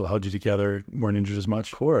that muscle held you together, weren't injured as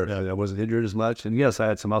much? Of course. Yeah, I wasn't injured as much. And yes, I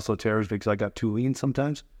had some muscle tears because I got too lean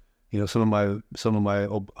sometimes. Some of my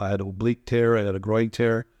I had oblique tear, I had a groin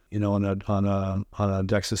tear, on a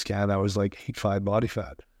DEXA scan, I was like 8.5 body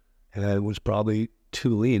fat. And it was probably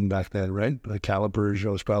too lean back then, right? The calipers, I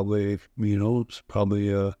was probably, probably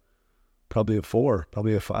a 4,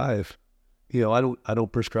 probably a 5. I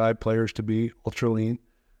don't prescribe players to be ultra lean.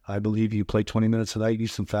 I believe you play 20 minutes a night, you need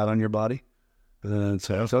some fat on your body. And then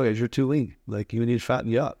say, you're too lean. Like, you need to fatten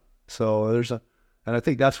you up. So And I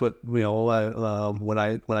think that's what, when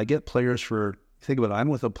I get players think about it, I'm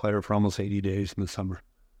with a player for almost 80 days in the summer.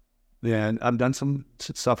 And I've done some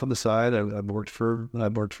stuff on the side. I've worked for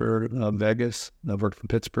Vegas. I've worked for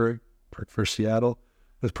Pittsburgh, worked for Seattle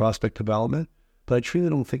with prospect development. But I truly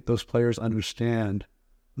don't think those players understand,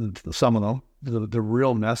 some of them, the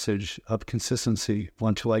real message of consistency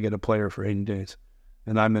until I get a player for 80 days.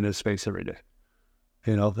 And I'm in his space every day.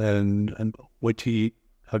 And what you eat,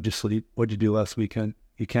 how'd you sleep, what'd you do last weekend?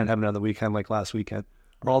 You can't have another weekend like last weekend.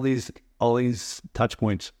 All these touch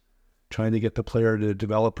points, trying to get the player to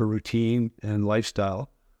develop a routine and lifestyle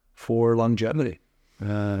for longevity.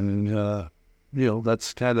 And,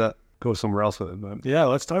 that's kind of go somewhere else with it. But. Yeah,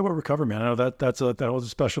 let's talk about recovery, man. I know that was a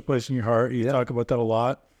special place in your heart. You talk about that a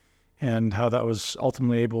lot, and how that was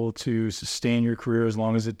ultimately able to sustain your career as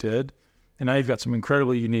long as it did. And now you've got some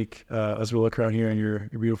incredibly unique, as we look around here in your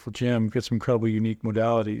beautiful gym, you've got some incredibly unique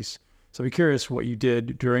modalities. So I'd be curious what you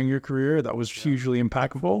did during your career that was hugely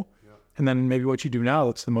impactful, and then maybe what you do now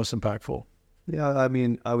that's the most impactful. Yeah, I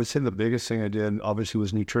mean, I would say the biggest thing I did obviously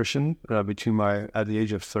was nutrition. At the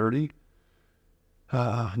age of 30,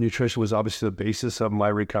 nutrition was obviously the basis of my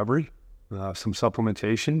recovery. Some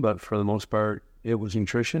supplementation, but for the most part, it was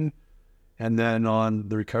nutrition. And then on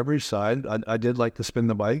the recovery side, I did like to spin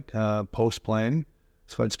the bike post-playing.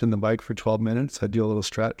 So I'd spin the bike for 12 minutes. I'd do a little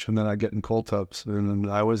stretch, and then I'd get in cold tubs. And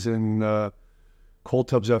I was in cold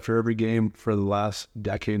tubs after every game for the last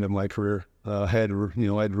decade of my career. I had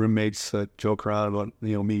roommates that joke around about,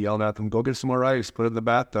 me yelling at them, go get some more ice, put it in the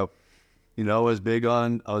bathtub. I was big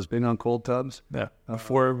on cold tubs. Yeah.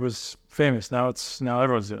 Before it was famous. Now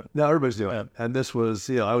everyone's doing it. Now everybody's doing it. And this was,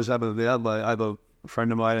 I have a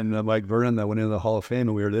friend of mine, and Mike Vernon, that went into the Hall of Fame,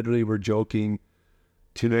 and we were joking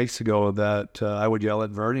 2 nights ago that I would yell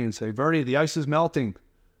at Vernie and say, Vernie, the ice is melting.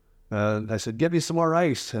 I said, give me some more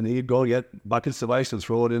ice. And he'd go get buckets of ice and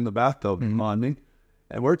throw it in the bathtub on me.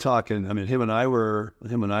 And we're talking, I mean, him and I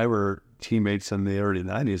were teammates in the early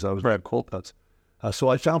 90s. I was Brad cold tubs. So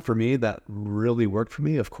I found for me that really worked for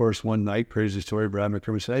me. Of course, one night, crazy story, Brad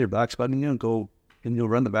McCrimmon said, hey, your back's budding, go and you'll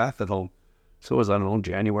run the bath at home. So it was,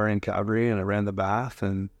 January in Calgary, and I ran the bath,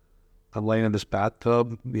 and I'm laying in this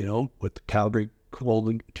bathtub, with the Calgary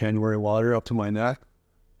cold January water up to my neck.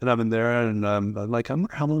 And I'm in there, and I'm like,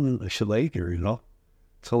 how long I should lay here,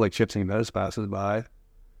 So like 15 minutes passes by,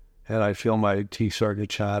 and I feel my teeth starting to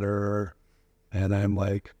chatter, and I'm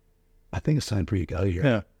like, I think it's time for you to get out of here.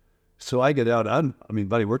 Yeah. So I get out.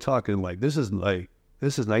 Buddy, we're talking this is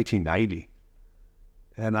 1990,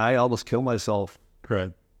 and I almost killed myself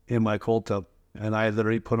in my cold tub. And I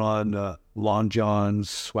literally put on long johns,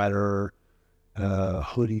 sweater,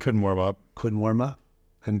 hoodie. Couldn't warm up,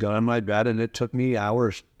 and got on my bed. And it took me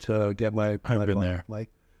hours to get my. I've been there.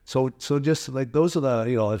 So just like those are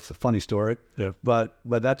the it's a funny story. Yeah. But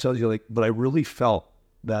that tells you but I really felt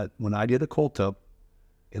that when I did a cold tub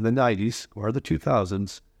in the 90s or the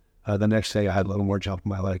 2000s. The next day I had a little more jump in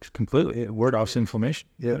my legs. Completely. It worked off inflammation.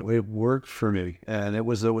 Yeah, it worked for me. And it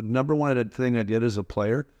was the number one thing I did as a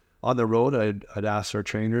player. On the road, I'd ask our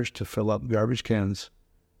trainers to fill up garbage cans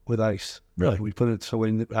with ice. Really? We put it so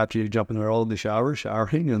after you jump in there all in the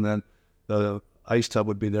showering, and then the ice tub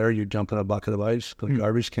would be there. You'd jump in a bucket of ice, put a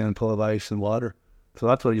garbage can full of ice and water. So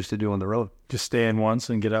that's what I used to do on the road. Just stay in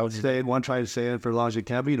once and get out. Stay in one, try to stay in for as long as you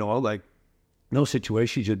can. But, no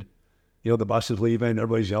situation you'd... the bus is leaving,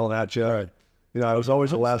 everybody's yelling at you. Right. I was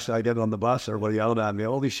always the last guy getting on the bus. Everybody yelling at me,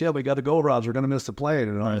 holy shit, we got to go, Robs. We're going to miss the plane.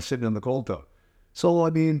 And I'm sitting in the cold tub. So,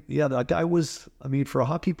 that guy was, for a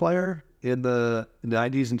hockey player in the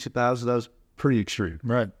 90s and 2000s, that was pretty extreme.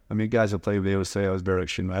 Right. Guys that played, they would say I was very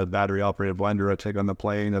extreme. I had a battery-operated blender I'd take on the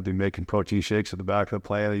plane. I'd be making protein shakes at the back of the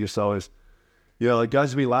plane. I used to always,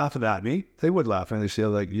 guys would be laughing at me. They would laugh, and they say,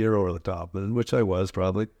 you're over the top, which I was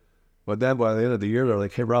probably. But then by the end of the year, they're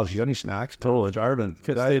like, hey, Rob, you got any snacks? Totally. Jarvin.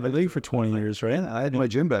 Because I stayed in the league for 20 years, right? Yeah, I had my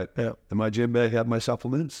gym bag. Yeah. And my gym bag had my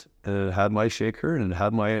supplements, and it had my shaker, and it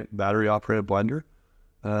had my battery-operated blender.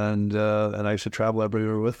 And I used to travel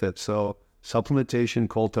everywhere with it. So supplementation,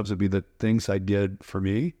 cold tubs would be the things I did for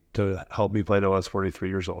me to help me play till I was 43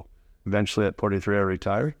 years old. Eventually at 43, I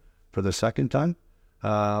retired for the second time.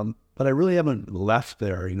 But I really haven't left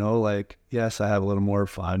there, yes, I have a little more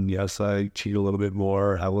fun. Yes, I cheat a little bit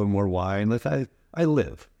more, have a little more wine. I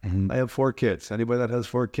live. Mm-hmm. I have 4 kids. Anybody that has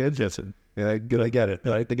 4 kids, I get it.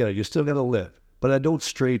 I get it. You still got to live. But I don't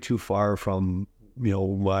stray too far from,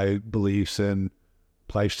 my beliefs, and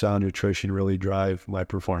lifestyle nutrition really drive my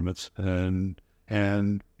performance. And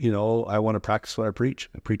I want to practice what I preach.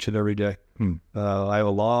 I preach it every day. I have a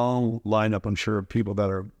long lineup, I'm sure, of people that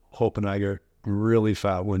are hoping I get really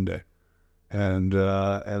fat one day. And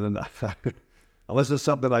then unless it's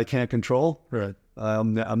something I can't control, Right.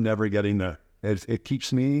 I'm never getting there. It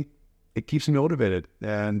keeps me motivated,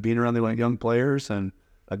 and being around the young players, and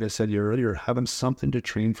like I said to you earlier, having something to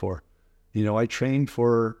train for. You know, I train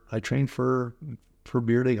for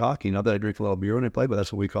beer league hockey. Not that I drink a lot of beer when I play, but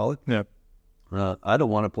that's what we call it. Yeah. I don't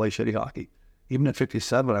want to play shitty hockey. Even at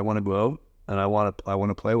 57, I want to go out and I want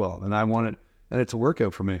to play well, and it's a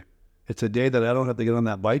workout for me. It's a day that I don't have to get on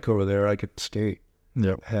that bike over there. I could skate.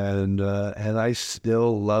 Yeah. And I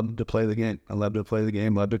still love to play the game. I love to play the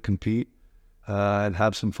game, love to compete, and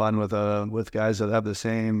have some fun with guys that have the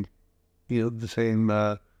same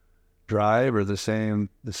drive or the same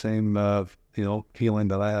feeling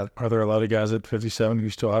that I have. Are there a lot of guys at 57 who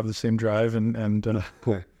still have the same drive and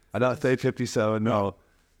I don't say 57. No,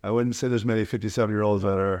 I wouldn't say there's many 57-year-olds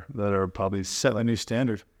that are probably set a new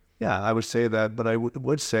standard? Yeah, I would say that, but I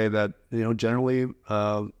would say that, generally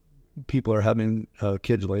people are having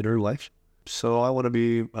kids later in life. So I want to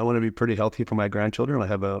be pretty healthy for my grandchildren. I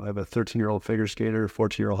have a 13-year-old figure skater,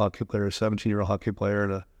 14-year-old hockey player, a 17-year-old hockey player,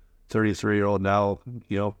 and a 33-year-old now,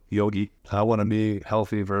 yogi. I want to be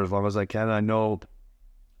healthy for as long as I can. I know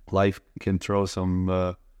life can throw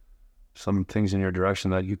some things in your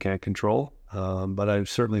direction that you can't control. But I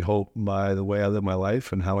certainly hope by the way I live my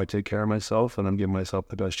life and how I take care of myself, and I'm giving myself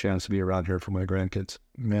the best chance to be around here for my grandkids.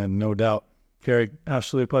 Man, no doubt. Gary,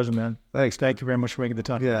 absolutely a pleasure, man. Thanks. Thank you very much for making the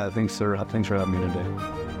time. Yeah, thanks, sir. Thanks for having me today.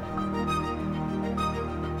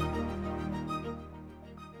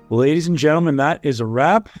 Ladies and gentlemen, that is a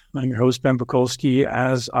wrap. I'm your host, Ben Pakulski.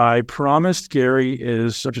 As I promised, Gary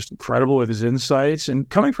is just incredible with his insights. And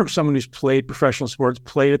coming from someone who's played professional sports,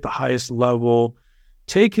 played at the highest level,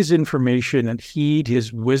 take his information and heed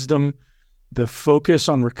his wisdom. The focus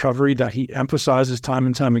on recovery that he emphasizes time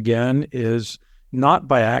and time again is not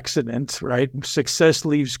by accident, right? Success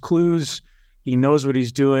leaves clues. He knows what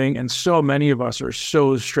he's doing. And so many of us are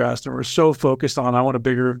so stressed and we're so focused on, I want a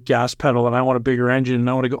bigger gas pedal and I want a bigger engine and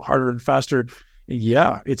I want to go harder and faster.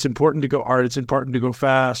 Yeah, it's important to go hard. It's important to go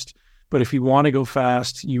fast. But if you want to go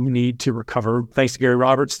fast, you need to recover. Thanks to Gary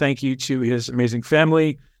Roberts. Thank you to his amazing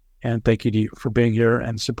family. And thank you to you for being here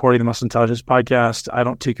and supporting the Muscle Intelligence Podcast. I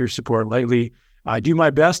don't take your support lightly. I do my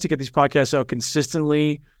best to get these podcasts out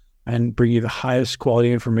consistently and bring you the highest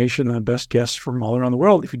quality information and the best guests from all around the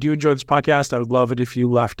world. If you do enjoy this podcast, I would love it if you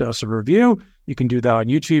left us a review. You can do that on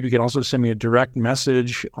YouTube. You can also send me a direct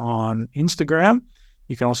message on Instagram.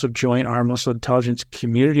 You can also join our Muscle Intelligence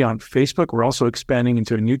community on Facebook. We're also expanding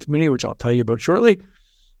into a new community, which I'll tell you about shortly.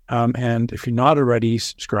 And if you're not already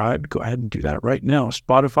subscribed, go ahead and do that right now.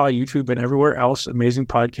 Spotify, YouTube, and everywhere else amazing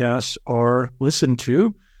podcasts are listened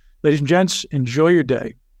to. Ladies and gents, enjoy your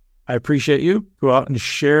day. I appreciate you. Go out and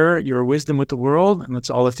share your wisdom with the world, and let's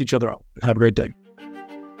all lift each other up. Have a great day.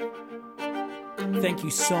 Thank you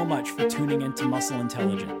so much for tuning into Muscle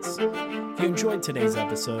Intelligence. If you enjoyed today's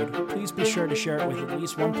episode, please be sure to share it with at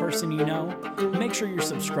least one person you know. Make sure you're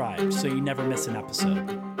subscribed so you never miss an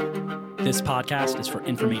episode. This podcast is for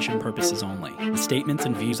information purposes only. The statements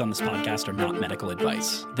and views on this podcast are not medical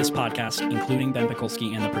advice. This podcast, including Ben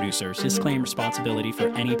Pakulski and the producers, disclaim responsibility for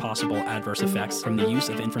any possible adverse effects from the use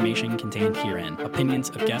of information contained herein. Opinions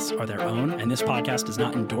of guests are their own, and this podcast does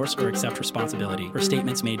not endorse or accept responsibility for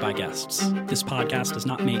statements made by guests. This podcast does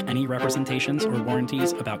not make any representations or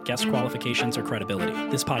warranties about guest qualifications or credibility.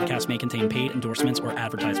 This podcast may contain paid endorsements or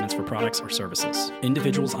advertisements for products or services.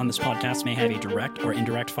 Individuals on this podcast may have a direct or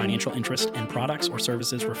indirect financial interest in products or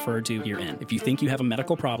services referred to herein. If you think you have a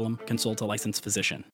medical problem, consult a licensed physician.